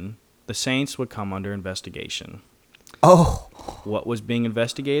within, the Saints would come under investigation. Oh. What was being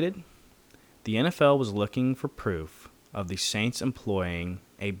investigated? The NFL was looking for proof of the Saints employing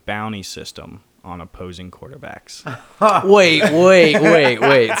a bounty system on opposing quarterbacks. Wait.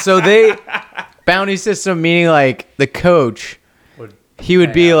 So they bounty system meaning like the coach, he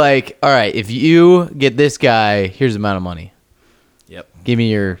would be like, all right, if you get this guy, here's the amount of money. Yep. Give me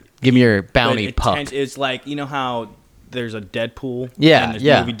your bounty puck. It's like, you know how there's a Deadpool? Yeah, and there's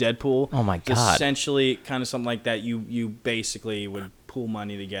yeah. movie Deadpool? Oh, my It's God. essentially kind of something like that. You basically would pool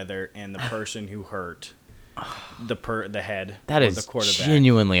money together, and the person who hurt the head That or is the quarterback.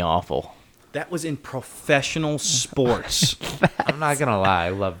 genuinely awful. That was in professional sports. I'm not gonna lie, I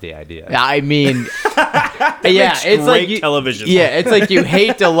love the idea. I mean, yeah, makes it's like great television. Yeah, it's like you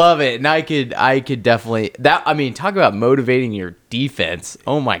hate to love it, and I could definitely that. I mean, talk about motivating your defense.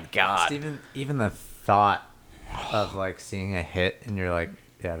 Oh my god. Just even the thought of like seeing a hit and you're like,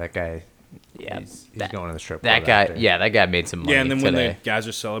 yeah, that guy, Yeah, he's that- going to the strip That club guy, after. yeah, that guy made some money. Yeah, and then when today. the guys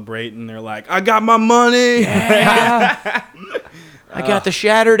are celebrating, they're like, I got my money. I got the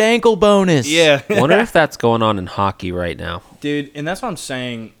shattered ankle bonus. Yeah. Wonder if that's going on in hockey right now. Dude, and that's what I'm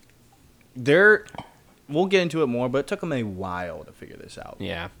saying. We'll get into it more, but it took them a while to figure this out.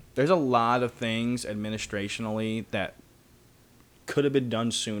 Yeah. There's a lot of things administrationally that could have been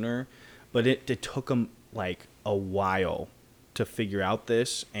done sooner, but it took them like a while to figure out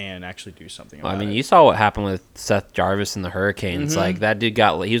this and actually do something about I mean, it. you saw what happened with Seth Jarvis and the Hurricanes. Like, that dude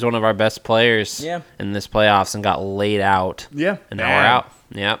he was one of our best players in this playoffs and got laid out. Yeah. And now we're out.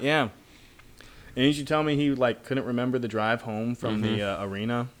 Yeah. Yeah. And did you tell me he couldn't remember the drive home from the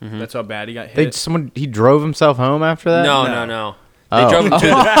arena? That's how bad he got hit. He drove himself home after that? No. They drove him to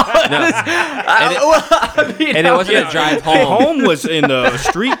and it wasn't a drive home. Home was in the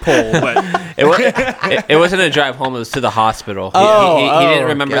street pole, but it wasn't a drive home. It was to the hospital. He didn't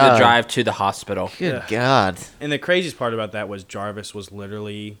remember the drive to the hospital. Good God. And the craziest part about that was Jarvis was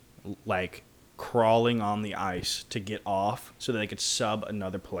literally crawling on the ice to get off so that they could sub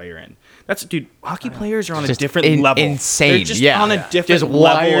another player in. Dude, hockey players are on a different level. Insane. They're just on a different Just level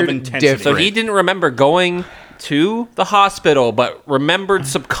of wired intensity. different. So he didn't remember going to the hospital, but remembered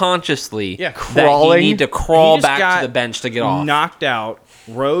subconsciously that Crawling. he need to crawl He just back got to the bench to get off. knocked out,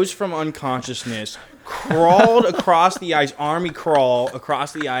 rose from unconsciousness, crawled across the ice, army crawl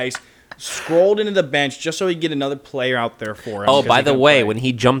across the ice, scrolled into the bench just so he'd get another player out there for him. Oh, because by he the couldn't way, play. when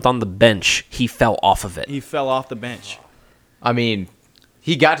he jumped on the bench, he fell off of it. He fell off the bench. I mean,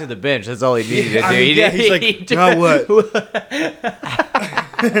 he got to the bench. That's all he needed to do. He's like, now what?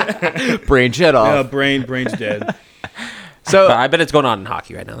 Brain shut off. Brain's dead. So But I bet it's going on in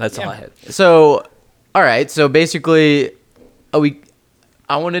hockey right now. That's all I had. So, all right. So basically,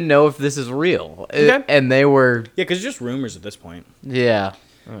 I want to know if this is real. Okay. And they were, Yeah, because it's just rumors at this point. yeah.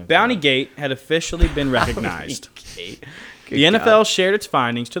 Bounty Gate had officially been recognized. The God. NFL shared its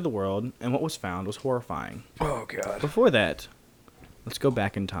findings to the world, and what was found was horrifying. Oh God. Before that, let's go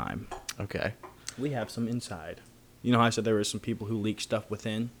back in time. Okay. We have some inside. You know how I said there were some people who leaked stuff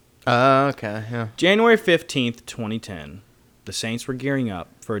within? Okay. Yeah. January 15th, 2010, the Saints were gearing up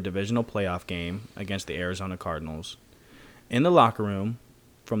for a divisional playoff game against the Arizona Cardinals. In the locker room,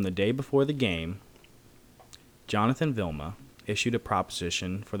 from the day before the game, Jonathan Vilma issued a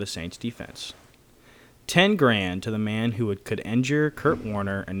proposition for the Saints defense. $10,000 to the man who could injure Kurt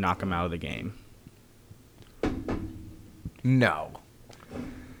Warner and knock him out of the game. No.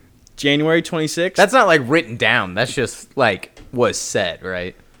 January 26th. That's not written down. That's just was said,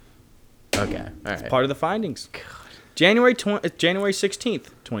 right? Okay. All right. part of the findings. January 16th,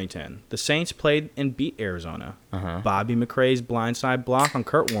 2010. The Saints played and beat Arizona. Bobby McRae's blindside block on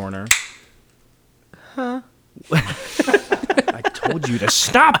Kurt Warner. I told you to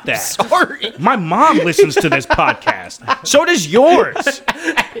stop that. Sorry. My mom listens to this podcast. So does yours.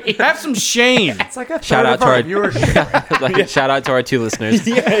 Have some shame. It's like a Shout out to our viewership. shout out to our two listeners.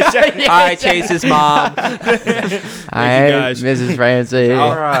 Hi, Chase's mom. Hi, guys. Mrs. Francie.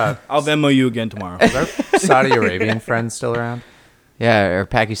 I'll Venmo you again tomorrow. Saudi Arabian friends still around? Yeah, or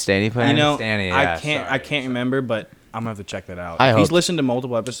Pakistani player. You know, Pakistani, yeah, I can't remember, but I'm gonna have to check that out. I If he's hope- listened to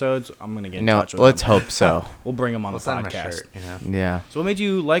multiple episodes, I'm gonna get in No, touch with let's him. hope so. We'll bring him on We'll the send him a podcast. shirt, you know? Yeah. So what made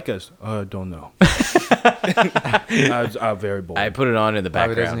you like us? Don't know. I was very bored. I put it on in the Bobby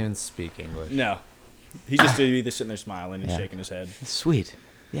doesn't background. even speak English. No. He's just either sitting there smiling and Yeah. shaking his head. Sweet.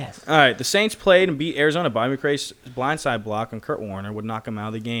 Yes. All right, the Saints played and beat Arizona. Bobby McRae's blindside block on Kurt Warner would knock him out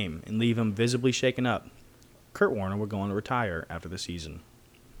of the game and leave him visibly shaken up. Kurt Warner would go on to retire after the season.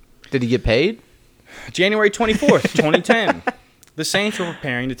 Did he get paid? January 24th, 2010. The Saints were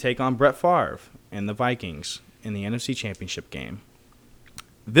preparing to take on Brett Favre and the Vikings in the NFC Championship game.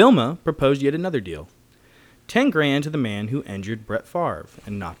 Vilma proposed yet another deal. $10,000 to the man who injured Brett Favre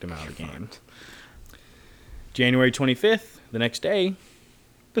and knocked him out of the game. January 25th, the next day,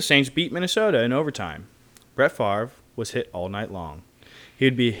 the Saints beat Minnesota in overtime. Brett Favre was hit all night long. He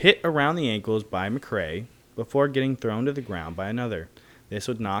would be hit around the ankles by McRae before getting thrown to the ground by another. This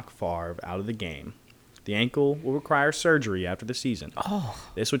would knock Favre out of the game. The ankle will require surgery after the season.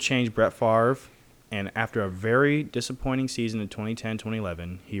 This would change Brett Favre, and after a very disappointing season in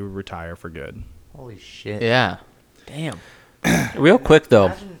 2010-2011, he would retire for good. Holy shit. Yeah. Damn. Real quick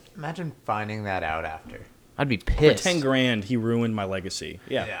though, Imagine finding that out after. I'd be For pissed. $10,000, he ruined my legacy.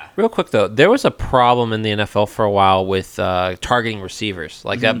 Yeah. Real quick though, there was a problem in the NFL for a while with targeting receivers.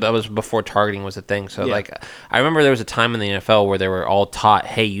 Like that was before targeting was a thing. So Yeah. I remember there was a time in the NFL where they were all taught,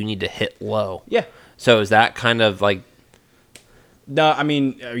 "Hey, you need to hit low." Yeah. So is that kind of like No, I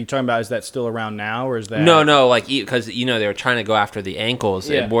mean, are you talking about, is that still around now, or is that... no, like because they were trying to go after the ankles.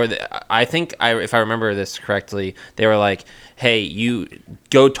 Yeah. I think if I remember this correctly, they were like, "Hey, you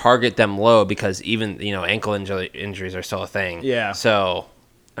go target them low because even ankle injuries are still a thing." Yeah. So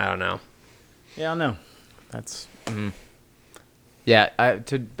I don't know. Yeah, I don't know. That's. Yeah.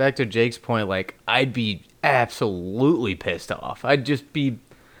 Back to Jake's point. I'd be absolutely pissed off. I'd just be.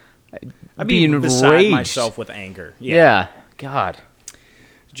 I'd be enraged. beside myself with anger. Yeah. God.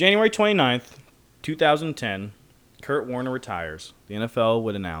 January 29th, 2010, Kurt Warner retires, the NFL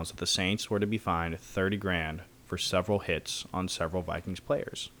would announce that the Saints were to be fined $30,000 for several hits on several Vikings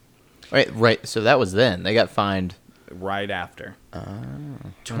players. Right. So that was then. They got fined. Right after.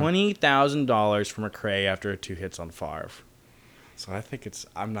 $20,000 from McCray after 2 hits on Favre. So I think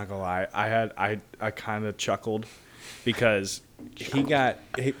I'm not gonna lie, I kind of chuckled because he got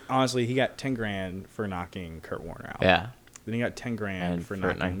 $10,000 for knocking Kurt Warner out. Yeah. Then he got $10,000 And for for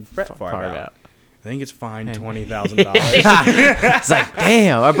knocking knocking Brett Favre out. I think it's fined $20,000. It's like,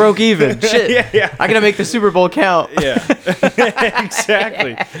 damn, I broke even. Shit. Yeah. I gotta make the Super Bowl count. Yeah,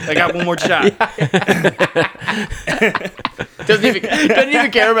 exactly. I got one more shot. doesn't even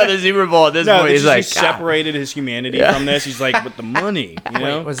care about the Super Bowl at this No, point. He's like, he separated his humanity from this. He's like, with the money, you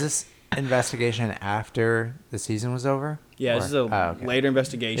know? Wait, was this investigation after the season was over? Yeah, this is a okay. later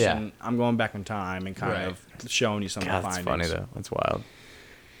investigation. Yeah. I'm going back in time and kind of showing you some God, of the that's findings. funny though. That's wild.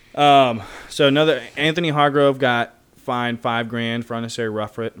 So another Anthony Hargrove got fined $5,000 for unnecessary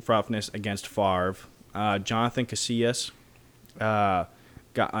roughness against Favre. Jonathan Casillas got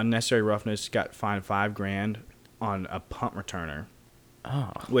unnecessary roughness, got fined $5,000 on a punt returner.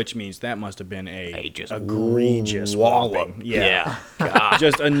 Oh. Which means that must have been a just egregious walloping. Yeah. God.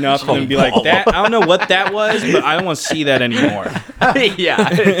 Just enough for them to be like, that. I don't know what that was, but I don't want to see that anymore. Yeah.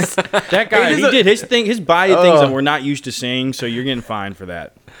 It's, That guy, he did his thing, his body things that we're not used to seeing, so you're getting fined for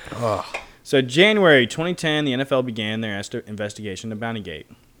that. So January 2010, the NFL began their investigation of Bountygate.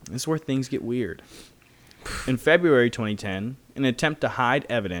 This is where things get weird. In February 2010, in an attempt to hide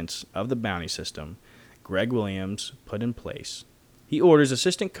evidence of the bounty system, Greg Williams put in place. He orders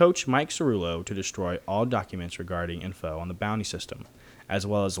assistant coach Mike Cerullo to destroy all documents regarding info on the bounty system, as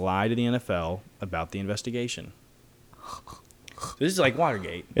well as lie to the NFL about the investigation. This is like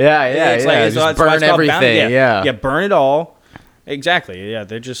Watergate. yeah. It's like, Just that's why burn it's called bounty. everything. Yeah. Yeah, burn it all. Exactly. Yeah,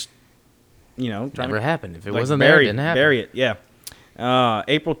 they're just, trying Never to happened. If it like, wasn't there, it bury, didn't happen. bury it. Yeah.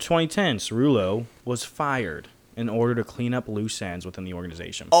 April 2010, Cerullo was fired in order to clean up loose ends within the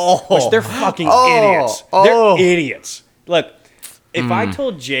organization. Which they're fucking idiots. They're idiots. Look, if I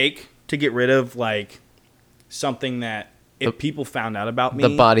told Jake to get rid of like something that if people found out about me,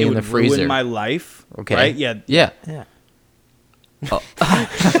 the body it in would the freezer. ruin my life. Okay. Right? Yeah. Yeah.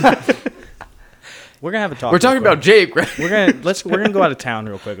 We're gonna have a talk. We're real talking quick. about Jake, right? We're gonna go out of town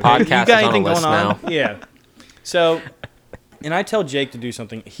real quick. Okay? Podcast You got is on anything a list going on? now. Yeah. So, and I tell Jake to do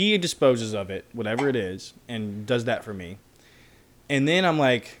something. He disposes of it, whatever it is, and does that for me. And then I'm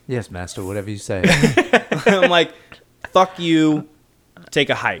like, Yes, master, whatever you say. I'm like, fuck you. Take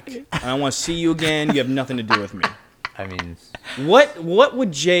a hike. I don't want to see you again. You have nothing to do with me. I mean, What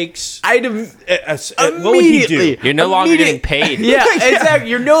would Jake's Item what would he do? immediately. You're no longer getting paid. Yeah, exactly.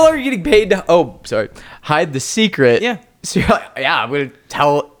 You're no longer getting paid to. Oh, sorry. Hide the secret. Yeah. So you're like, yeah, I'm gonna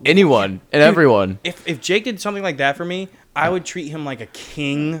tell anyone and everyone. If Jake did something like that for me, I would treat him like a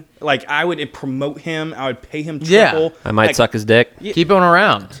king. Like I would promote him. I would pay him Yeah. triple. I might Like, suck his dick. Keep him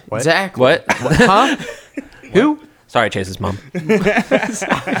around. What? Exactly. What? Huh? Who? Sorry, Chase's mom.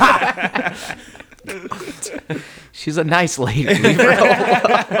 She's a nice lady. Leave her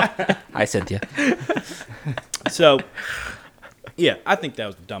alone. Hi, Cynthia. So, yeah, I think that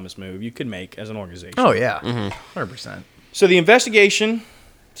was the dumbest move you could make as an organization. Oh yeah, 100%. So the investigation,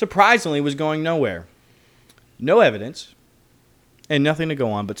 surprisingly, was going nowhere. No evidence, and nothing to go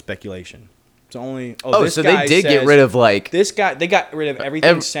on but speculation. It's only Oh, this so guy they did says- get rid of like. this guy. They got rid of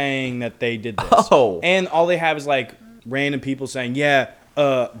everything saying that they did this. Oh. And all they have is like random people saying, "Yeah,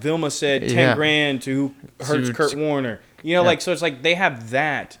 Vilma said Yeah. $10,000 to who hurts Kurt Warner." Like so. It's like they have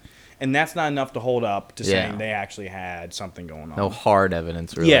that, and that's not enough to hold up to saying Yeah. they actually had something going on. No hard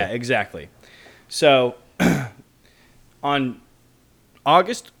evidence, really. Yeah, exactly. So, on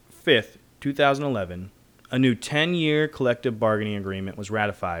August 5th, 2011, a new 10-year collective bargaining agreement was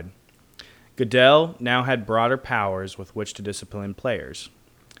ratified. Goodell now had broader powers with which to discipline players.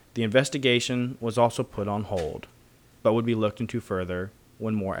 The investigation was also put on hold, but would be looked into further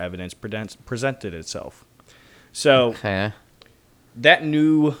when more evidence presented itself. So, Okay. that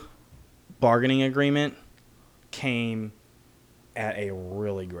new bargaining agreement came at a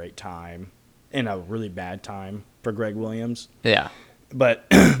really great time and a really bad time for Greg Williams. Yeah. But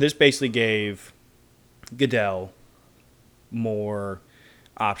this basically gave Goodell more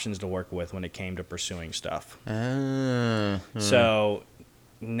options to work with when it came to pursuing stuff. So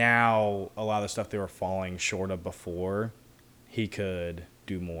now a lot of the stuff they were falling short of before, he could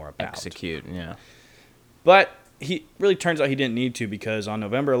do more about. Execute. Yeah. But he really turns out he didn't need to, because on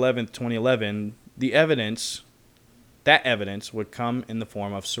November 11th, 2011, that evidence would come in the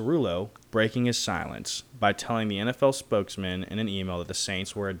form of Cerullo breaking his silence by telling the NFL spokesman in an email that the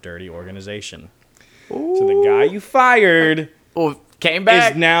Saints were a dirty organization. So the guy you fired Came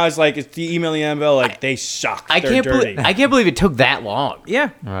back. is now it's the email the NFL like they suck. I They're can't dirty. believe. I can't believe it took that long. Yeah.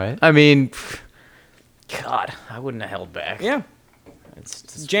 All right. I mean, God, I wouldn't have held back. Yeah.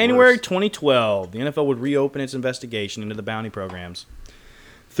 It's January worse. 2012, the NFL would reopen its investigation into the bounty programs.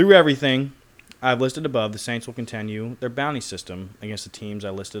 Through everything I've listed above, the Saints will continue their bounty system against the teams I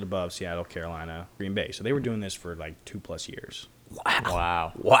listed above: Seattle, Carolina, Green Bay. So they were doing this for 2+ years.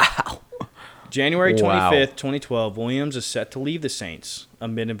 Wow. Wow. January Wow. 25th, 2012, Williams is set to leave the Saints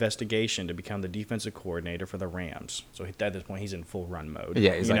amid investigation to become the defensive coordinator for the Rams. So at this point, he's in full run mode.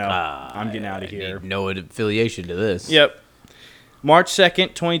 Yeah, he's I'm getting out of I here. need no affiliation to this. Yep. March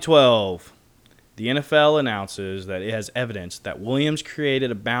 2nd, 2012, the NFL announces that it has evidence that Williams created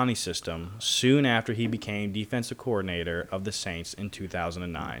a bounty system soon after he became defensive coordinator of the Saints in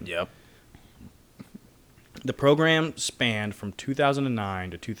 2009. Yep. The program spanned from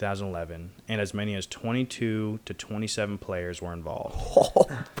 2009 to 2011, and as many as 22 to 27 players were involved.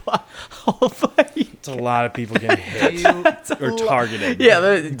 It's a lot of people getting hit or targeted. Yeah.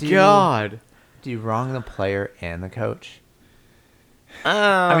 Do you- God. Do you wrong the player and the coach?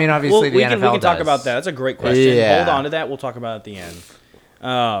 I I mean, obviously the we NFL can talk does. about that. That's a great question. Yeah. Hold on to that. We'll talk about it at the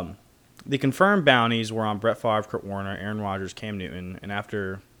end. The confirmed bounties were on Brett Favre, Kurt Warner, Aaron Rodgers, Cam Newton, and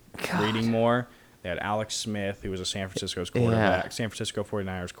after reading more, they had Alex Smith, who was a San Francisco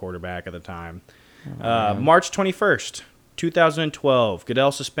 49ers quarterback at the time. March 21st, 2012,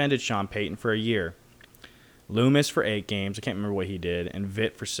 Goodell suspended Sean Payton for a year. Loomis for 8 games. I can't remember what he did. And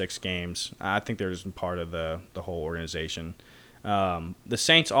Vitt for 6 games. I think they're just part of the whole organization. The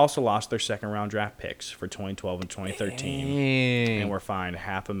Saints also lost their second-round draft picks for 2012 and 2013 and were fined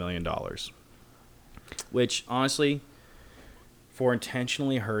 $500,000. Which, honestly, for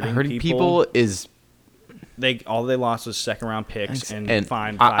intentionally hurting people is all they lost was second-round picks and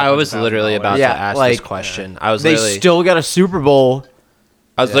fined I was literally about Yeah, to ask like, this question. I was they literally still got a Super Bowl.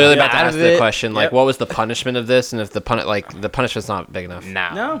 I was literally about to Out ask of the it. question, like, Yep. what was the punishment of this, and if the punishment's not big enough.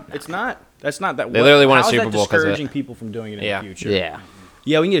 No, it's not. That's not that. They literally won a how is Super that Bowl 'cause of it. discouraging people from doing it in Yeah. the future. Yeah.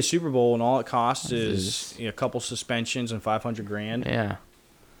 Yeah, we can get a Super Bowl, and all it costs is a couple suspensions and $500,000. Yeah.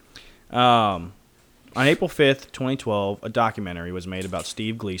 On April 5th, 2012, a documentary was made about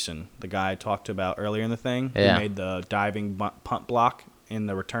Steve Gleason, the guy I talked about earlier in the thing, Yeah. who made the diving punt block in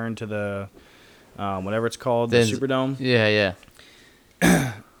the return to the whatever it's called, the Superdome. Yeah,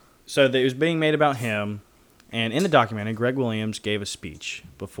 yeah. So it was being made about him, and in the documentary, Greg Williams gave a speech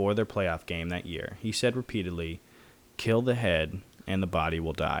before their playoff game that year. He said repeatedly, "Kill the head, and the body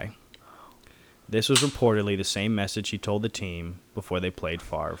will die." This was reportedly the same message he told the team before they played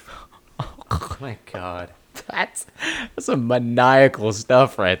Favre. Oh my God. That's some maniacal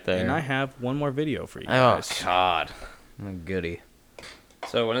stuff right there. And I have one more video for you Oh, guys. God. Oh, goody.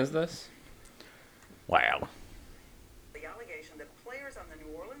 So when is this? Wow. The allegation that players on the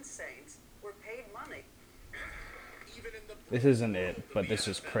New Orleans Saints were paid money. This isn't it, but this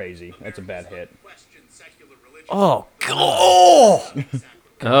is crazy. That's a bad hit. Oh, God.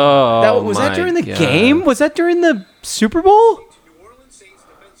 Oh, Was that during the God. game? Was that during the Super Bowl?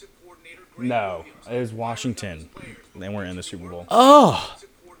 No, it was Washington. They weren't in the Super Bowl. Oh.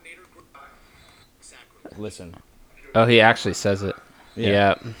 Listen. Oh, he actually says it.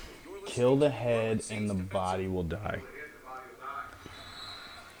 Yeah. Yeah. Kill the head and the body will die.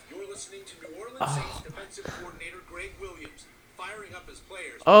 You're listening to New Orleans Saints defensive coordinator Greg Williams firing up his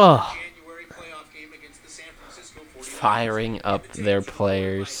players Oh. for the January playoff game against the San Francisco 49ers. Firing up The their tapes were recorded by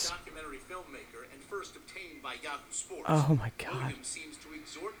players. documentary filmmaker and first obtained by Yahoo Sports. Oh, my God. Williams seems to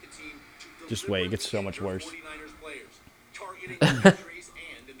exhort the team to Just wait, it gets so much deliberately worse. injure 49ers players, targeting injuries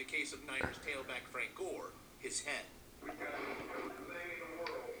and, in the case of Niners tailback Frank Gore, his head.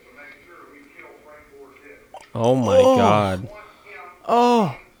 Oh my God.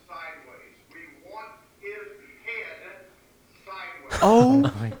 Oh. Oh.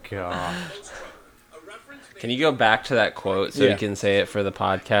 My God. Can you go back to that quote so Yeah. you can say it for the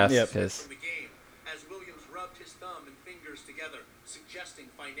podcast? Yep. 'Cause- From the game, as Williams rubbed his thumb and fingers together, suggesting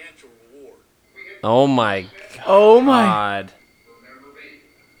financial reward. oh my Oh, my. God.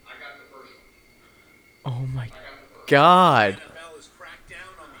 Oh, my God. NFL has cracked down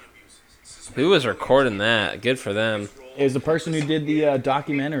on the abuses. Who was recording that? Good for them. It was the person who did the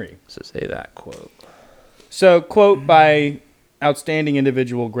documentary. So say that quote. So, quote by outstanding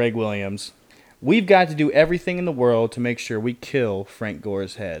individual Greg Williams, "We've got to do everything in the world to make sure we kill Frank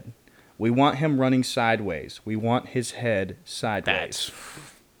Gore's head. We want him running sideways. We want his head sideways."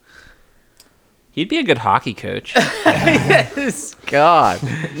 He'd be a good hockey coach. God.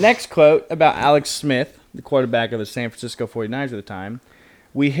 Next quote about Alex Smith, the quarterback of the San Francisco 49ers at the time.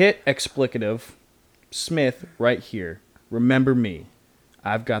 "We hit explicative Smith right here. Remember me.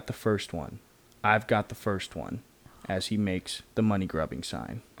 I've got the first one. I've got the first one. As he makes the money grubbing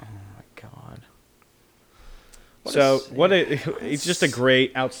sign. Oh my god. He's just a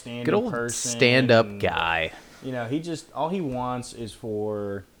great, outstanding Good old person. stand-up and, guy. You know, all he wants is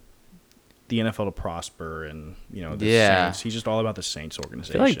for the NFL to prosper, and the Saints. He's just all about the Saints I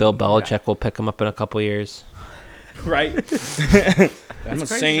organization. feel like Bill Belichick will pick him up in a couple years. Right? I'm not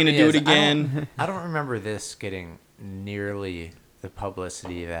saying to do it again. I don't remember this getting nearly the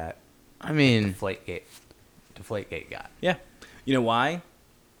publicity that I mean, Deflategate got. Yeah. You know why?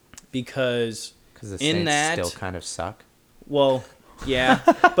 Because The in Saints that still kind of suck. Well, yeah,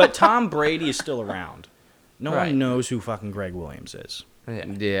 but Tom Brady is still around. No Right. one knows who fucking Greg Williams is.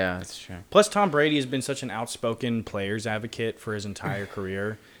 yeah, that's true. Plus, Tom Brady has been such an outspoken players advocate for his entire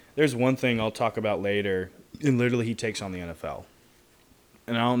career. There's one thing I'll talk about later, and literally he takes on the NFL.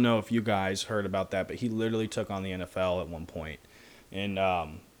 And I don't know if you guys heard about that, but he literally took on the NFL at one point. And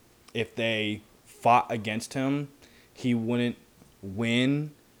if they fought against him, he wouldn't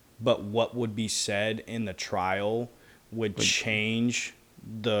win, but what would be said in the trial would change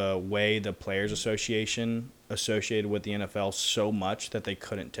the way the Players Association associated with the NFL so much that they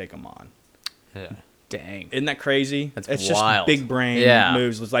couldn't take him on. Yeah. Dang. Isn't that crazy? That's it's wild. just big brain Yeah.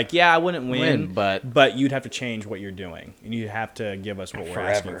 moves. It's like, yeah, I wouldn't win, but you'd have to change what you're doing, and you'd have to give us what we're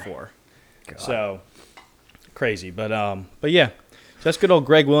asking for. So crazy, but yeah. So that's good old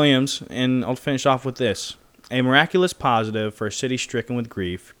Greg Williams, and I'll finish off with this. A miraculous positive for a city stricken with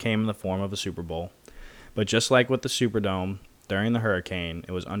grief came in the form of a Super Bowl. But just like with the Superdome, during the hurricane,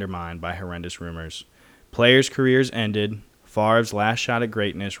 it was undermined by horrendous rumors. Players' careers ended. Favre's last shot at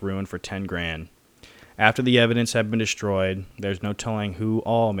greatness ruined for $10,000. After the evidence had been destroyed, there's no telling who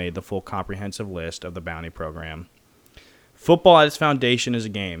all made the full comprehensive list of the bounty program. Football at its foundation is a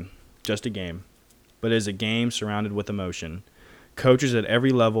game, just a game, but it is a game surrounded with emotion. Coaches at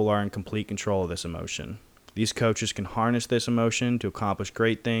every level are in complete control of this emotion. These coaches can harness this emotion to accomplish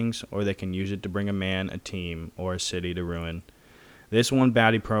great things, or they can use it to bring a man, a team, or a city to ruin. This one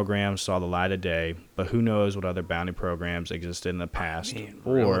bounty program saw the light of day, but who knows what other bounty programs existed in the past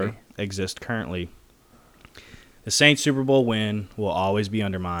or exist currently. The Saints Super Bowl win will always be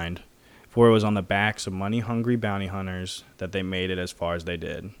undermined, for it was on the backs of money-hungry bounty hunters that they made it as far as they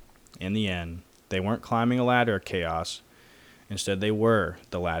did. In the end, they weren't climbing a ladder of chaos. Instead, they were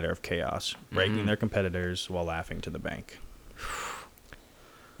the ladder of chaos, breaking their competitors while laughing to the bank.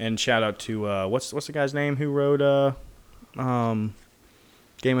 And shout out to what's the guy's name who wrote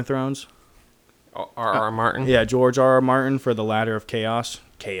Game of Thrones? R.R. Martin. Yeah, George R.R. Martin for the ladder of chaos.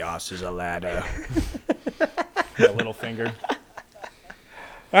 Chaos is a ladder. That little finger.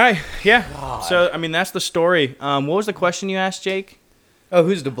 All right, yeah. God. So I mean, that's the story. What was the question you asked, Jake? Oh,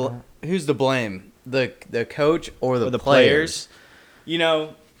 who's to blame? The coach or the players? You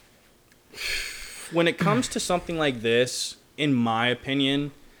know, when it comes to something like this, in my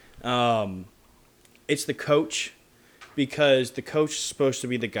opinion, it's the coach, because the coach is supposed to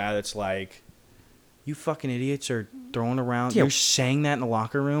be the guy that's like, you fucking idiots are throwing around. You're saying that in the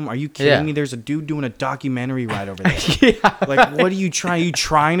locker room? Are you kidding me? There's a dude doing a documentary right over there. Like, what are you trying? Are you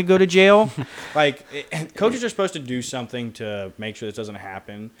trying to go to jail? Like, coaches are supposed to do something to make sure this doesn't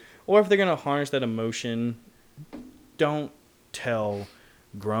happen. Or if they're going to harness that emotion, don't tell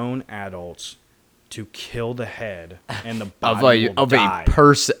grown adults to kill the head and the body will die. A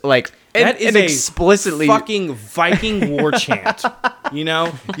person, like, that is and explicitly fucking Viking war chant. You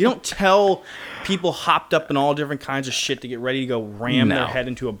know, you don't tell people hopped up in all different kinds of shit to get ready to go ram their head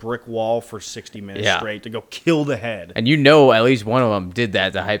into a brick wall for 60 minutes straight to go kill the head. And you know, at least one of them did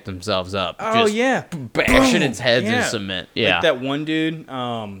that to hype themselves up. Oh, just yeah. bashing its heads in cement. Yeah. Like that one dude,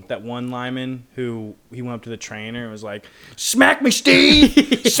 that one lineman who he went up to the trainer and was like, "Smack me,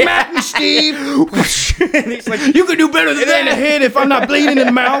 Steve! Smack me, Steve!" And he's like, "You can do better than that. It ain't a hit if I'm not bleeding in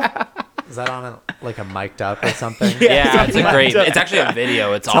the mouth." Is that on like a mic'd up or something? Yeah, it's a great. It's actually a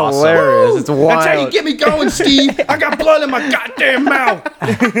video. It's awesome. Hilarious. It's wild. That's how you get me going, Steve. I got blood in my goddamn mouth.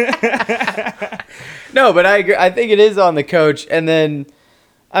 No, but I agree. I think it is on the coach. And then,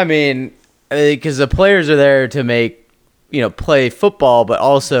 I mean, because the players are there to make, play football, but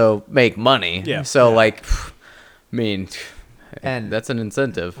also make money. Yeah. So, like, I mean, And that's an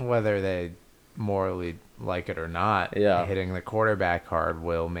incentive. whether they morally like it or not, hitting the quarterback hard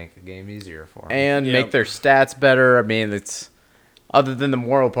will make the game easier for them. And make their stats better. I mean, it's other than the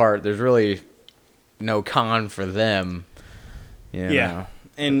moral part, there's really no con for them. You know.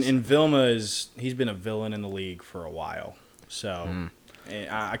 And Vilma he's been a villain in the league for a while. So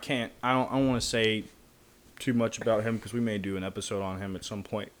I don't want to say too much about him because we may do an episode on him at some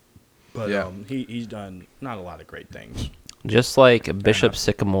point. But Yeah. he's done not a lot of great things. Just like Bishop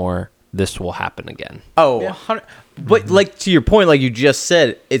Sycamore, this will happen again. Oh, Yeah. 100 but like to your point, like you just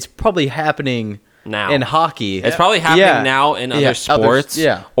said, it's probably happening Now. in hockey. It's probably happening Yeah. now in Yeah, other sports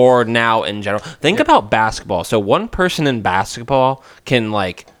yeah. or now in general. Think about basketball. So one person in basketball can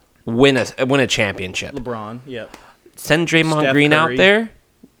like win a championship. LeBron, yep. Send Draymond Steph Green Curry. out there,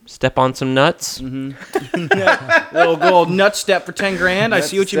 step on some nuts. Little gold nut step for 10 grand. I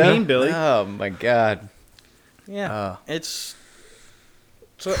see what you mean, Billy. Oh my god. Yeah, it's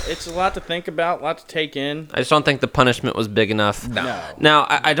a lot to think about, a lot to take in. I just don't think the punishment was big enough. No. Now,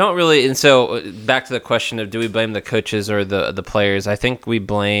 I don't really, and so back to the question of do we blame the coaches or the players? I think we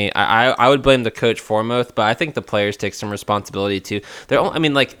blame. I would blame the coach foremost, but I think the players take some responsibility too. I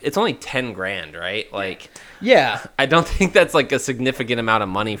mean, like it's only 10 grand, right? Like, Yeah. I don't think that's like a significant amount of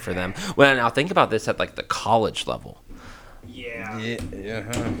money for them. Well, now think about this at like the college level. Yeah.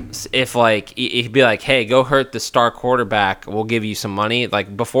 If like he'd be like, hey, go hurt the star quarterback, we'll give you some money.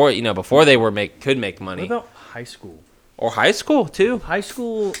 Like before they could make money. What about high school? Or high school too. High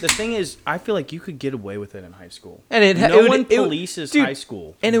school, the thing is, I feel like you could get away with it in high school. And No one polices high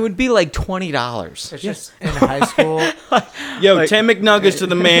school. And it would be like $20. It's just in high school. Yo, 10 McNuggets to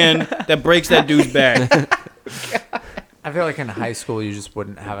the man that breaks that dude's back. I feel like in high school you just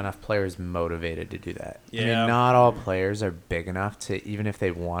wouldn't have enough players motivated to do that. I Yeah. mean, not all players are big enough to, even if they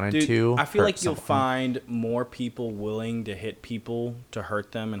wanted Dude, to. I feel hurt like you'll someone. find more people willing to hit people to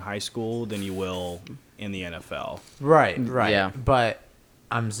hurt them in high school than you will in the NFL. Right, right. Yeah. But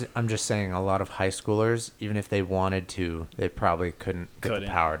I'm just saying a lot of high schoolers, even if they wanted to, they probably couldn't get Couldn't. the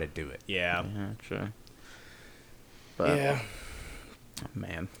power to do it. Yeah. Yeah, sure. But, Yeah.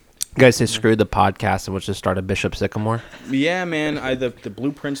 man. You guys say screw the podcast and we'll just start a Bishop Sycamore. Yeah, man. The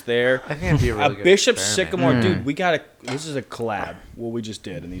blueprint's there. I think it'd be a really good Bishop experiment. Sycamore, dude. We gotta. This is a collab. What we just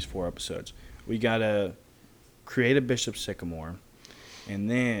did in these 4 episodes. We gotta create a Bishop Sycamore,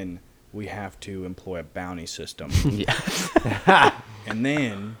 and then we have to employ a bounty system. And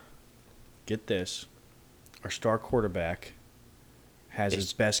then, get this, our star quarterback has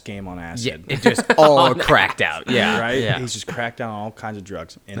his best game on Yeah, acid. it just all cracked out. Yeah. Right? Yeah. He's just cracked down on all kinds of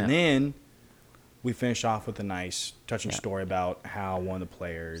drugs. And Yeah. then we finish off with a nice, touching story about how one of the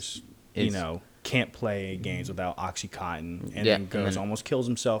players, can't play games without Oxycontin, and Yeah, then and goes, then- almost kills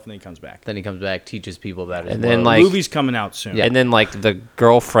himself, and then he comes back. Then he comes back, teaches people about it. And as then, well. like- Movie's coming out soon. And then like the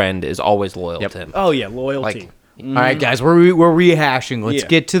girlfriend is always loyal to him. Oh, yeah, loyalty. Like, all right, guys, we're rehashing. Let's Yeah.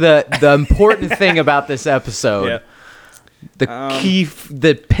 get to the important thing about this episode. Yeah. The key,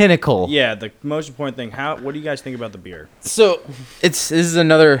 the pinnacle. Yeah, the most important thing. What do you guys think about the beer? So this is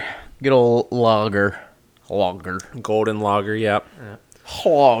another good old lager. Golden lager, yep.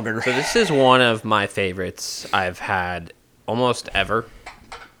 Lager. So this is one of my favorites I've had almost ever.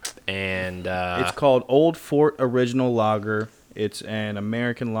 And It's called Old Fort Original Lager. It's an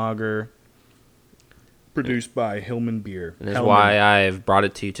American lager produced by Hillman Beer. and is Hellman. why I've brought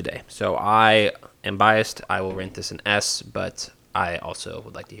it to you today. So I am biased. I will rate this an S, but I also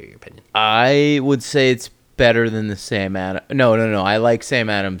would like to hear your opinion. I would say it's better than the Sam Adams. No. I like Sam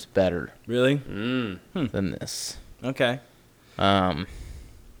Adams better Really? than this. Okay.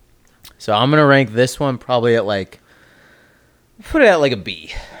 So I'm gonna rank this one probably at put it at like a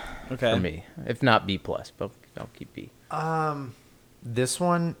B Okay. for me, if not B plus, but I'll keep B. This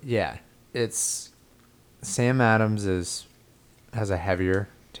one, yeah, it's Sam Adams has a heavier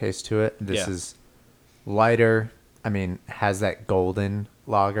taste to it. This Yeah. is lighter. I mean, has that golden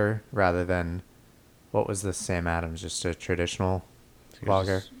lager rather than what was the Sam Adams? Just a traditional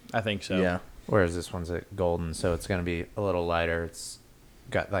lager. I think so. Yeah. Whereas this one's a golden, so it's gonna be a little lighter. It's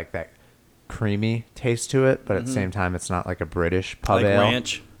got like that creamy taste to it, but at the same time, it's not like a British pub Like ale.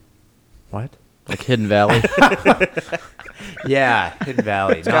 ranch. What? Like Hidden Valley. Yeah, Hidden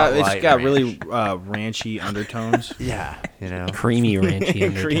Valley. It's got light ranch. really ranchy undertones. Yeah, you know. Creamy ranchy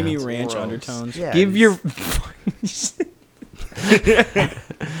undertones. Creamy ranch Gross. undertones. Yeah, Give your.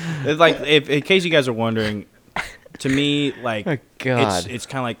 It's like, in case you guys are wondering, to me, like, Oh, God. it's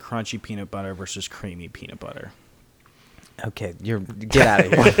kind of like crunchy peanut butter versus creamy peanut butter. Okay, get out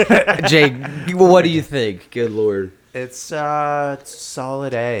of here, Jake. What do you think? Good lord. It's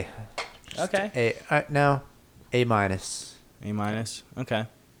solid A. Okay. No, A minus. A minus. Okay.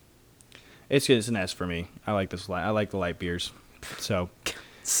 It's good. It's an S for me. I like this. I like the light beers. So,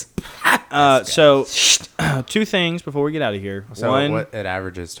 two things before we get out of here. So One, what it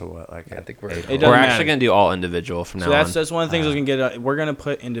averages to what? Like I think we're- A It total? doesn't We're matter. actually going to do all individual from so now on. that's one of the things I was gonna get. We're gonna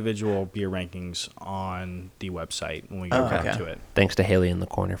put individual beer rankings on the website when we get okay. down to it. Thanks to Haley in the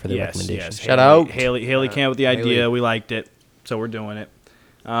corner for the recommendation. Yes. Shout Haley, out. Haley came up with the idea. Haley. We liked it, so we're doing it.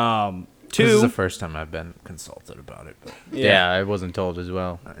 This is the Two, first time I've been consulted about it. But Yeah, I wasn't told as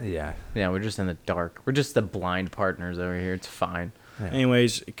well. yeah. Yeah, we're just in the dark. We're just the blind partners over here. It's fine.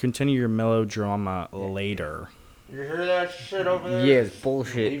 anyways, continue your melodrama later. You hear that shit over there? Yeah, it's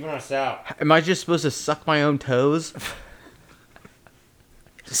bullshit. Leaving us out. Am I just supposed to suck my own toes?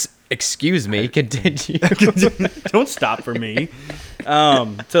 Excuse me. Continue. Don't stop for me. So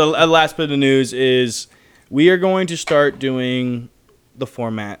the last bit of news is we are going to start doing the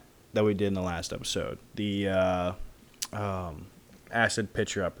format that we did in the last episode, the acid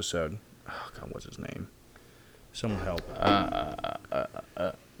pitcher episode. Oh God, what's his name? Someone help. I'm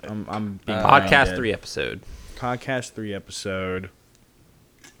being Podcast blinded. 3 episode. Podcast 3 episode.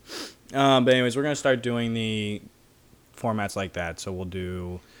 But anyways, we're gonna start doing the formats like that. So we'll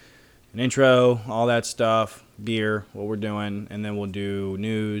do an intro, all that stuff, beer, what we're doing, and then we'll do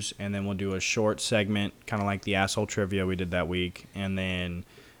news, and then we'll do a short segment, kind of like the asshole trivia we did that week, and then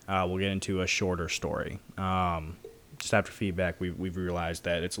we'll get into a shorter story. Just after feedback, we've realized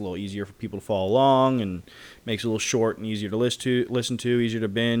that it's a little easier for people to follow along, and makes it a little short and easier to listen to, easier to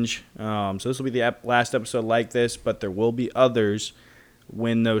binge. So this will be the last episode like this, but there will be others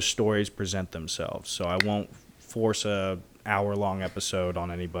when those stories present themselves. So I won't force a hour-long episode on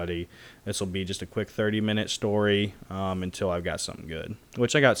anybody. This will be just a quick 30-minute story until I've got something good,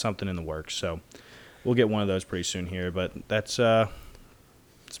 which I got something in the works. So we'll get one of those pretty soon here. But that's about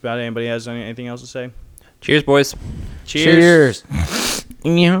it. Anybody has anything else to say? Cheers, boys. Cheers.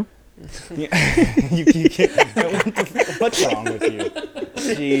 Yeah. What's wrong with you?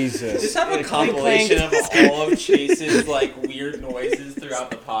 Jesus. Just have a Clink, compilation clink. of all of Chase's like weird noises throughout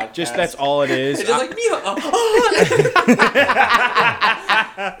the podcast. Just that's all it is. It's just like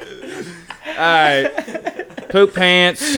All right. Poop pants.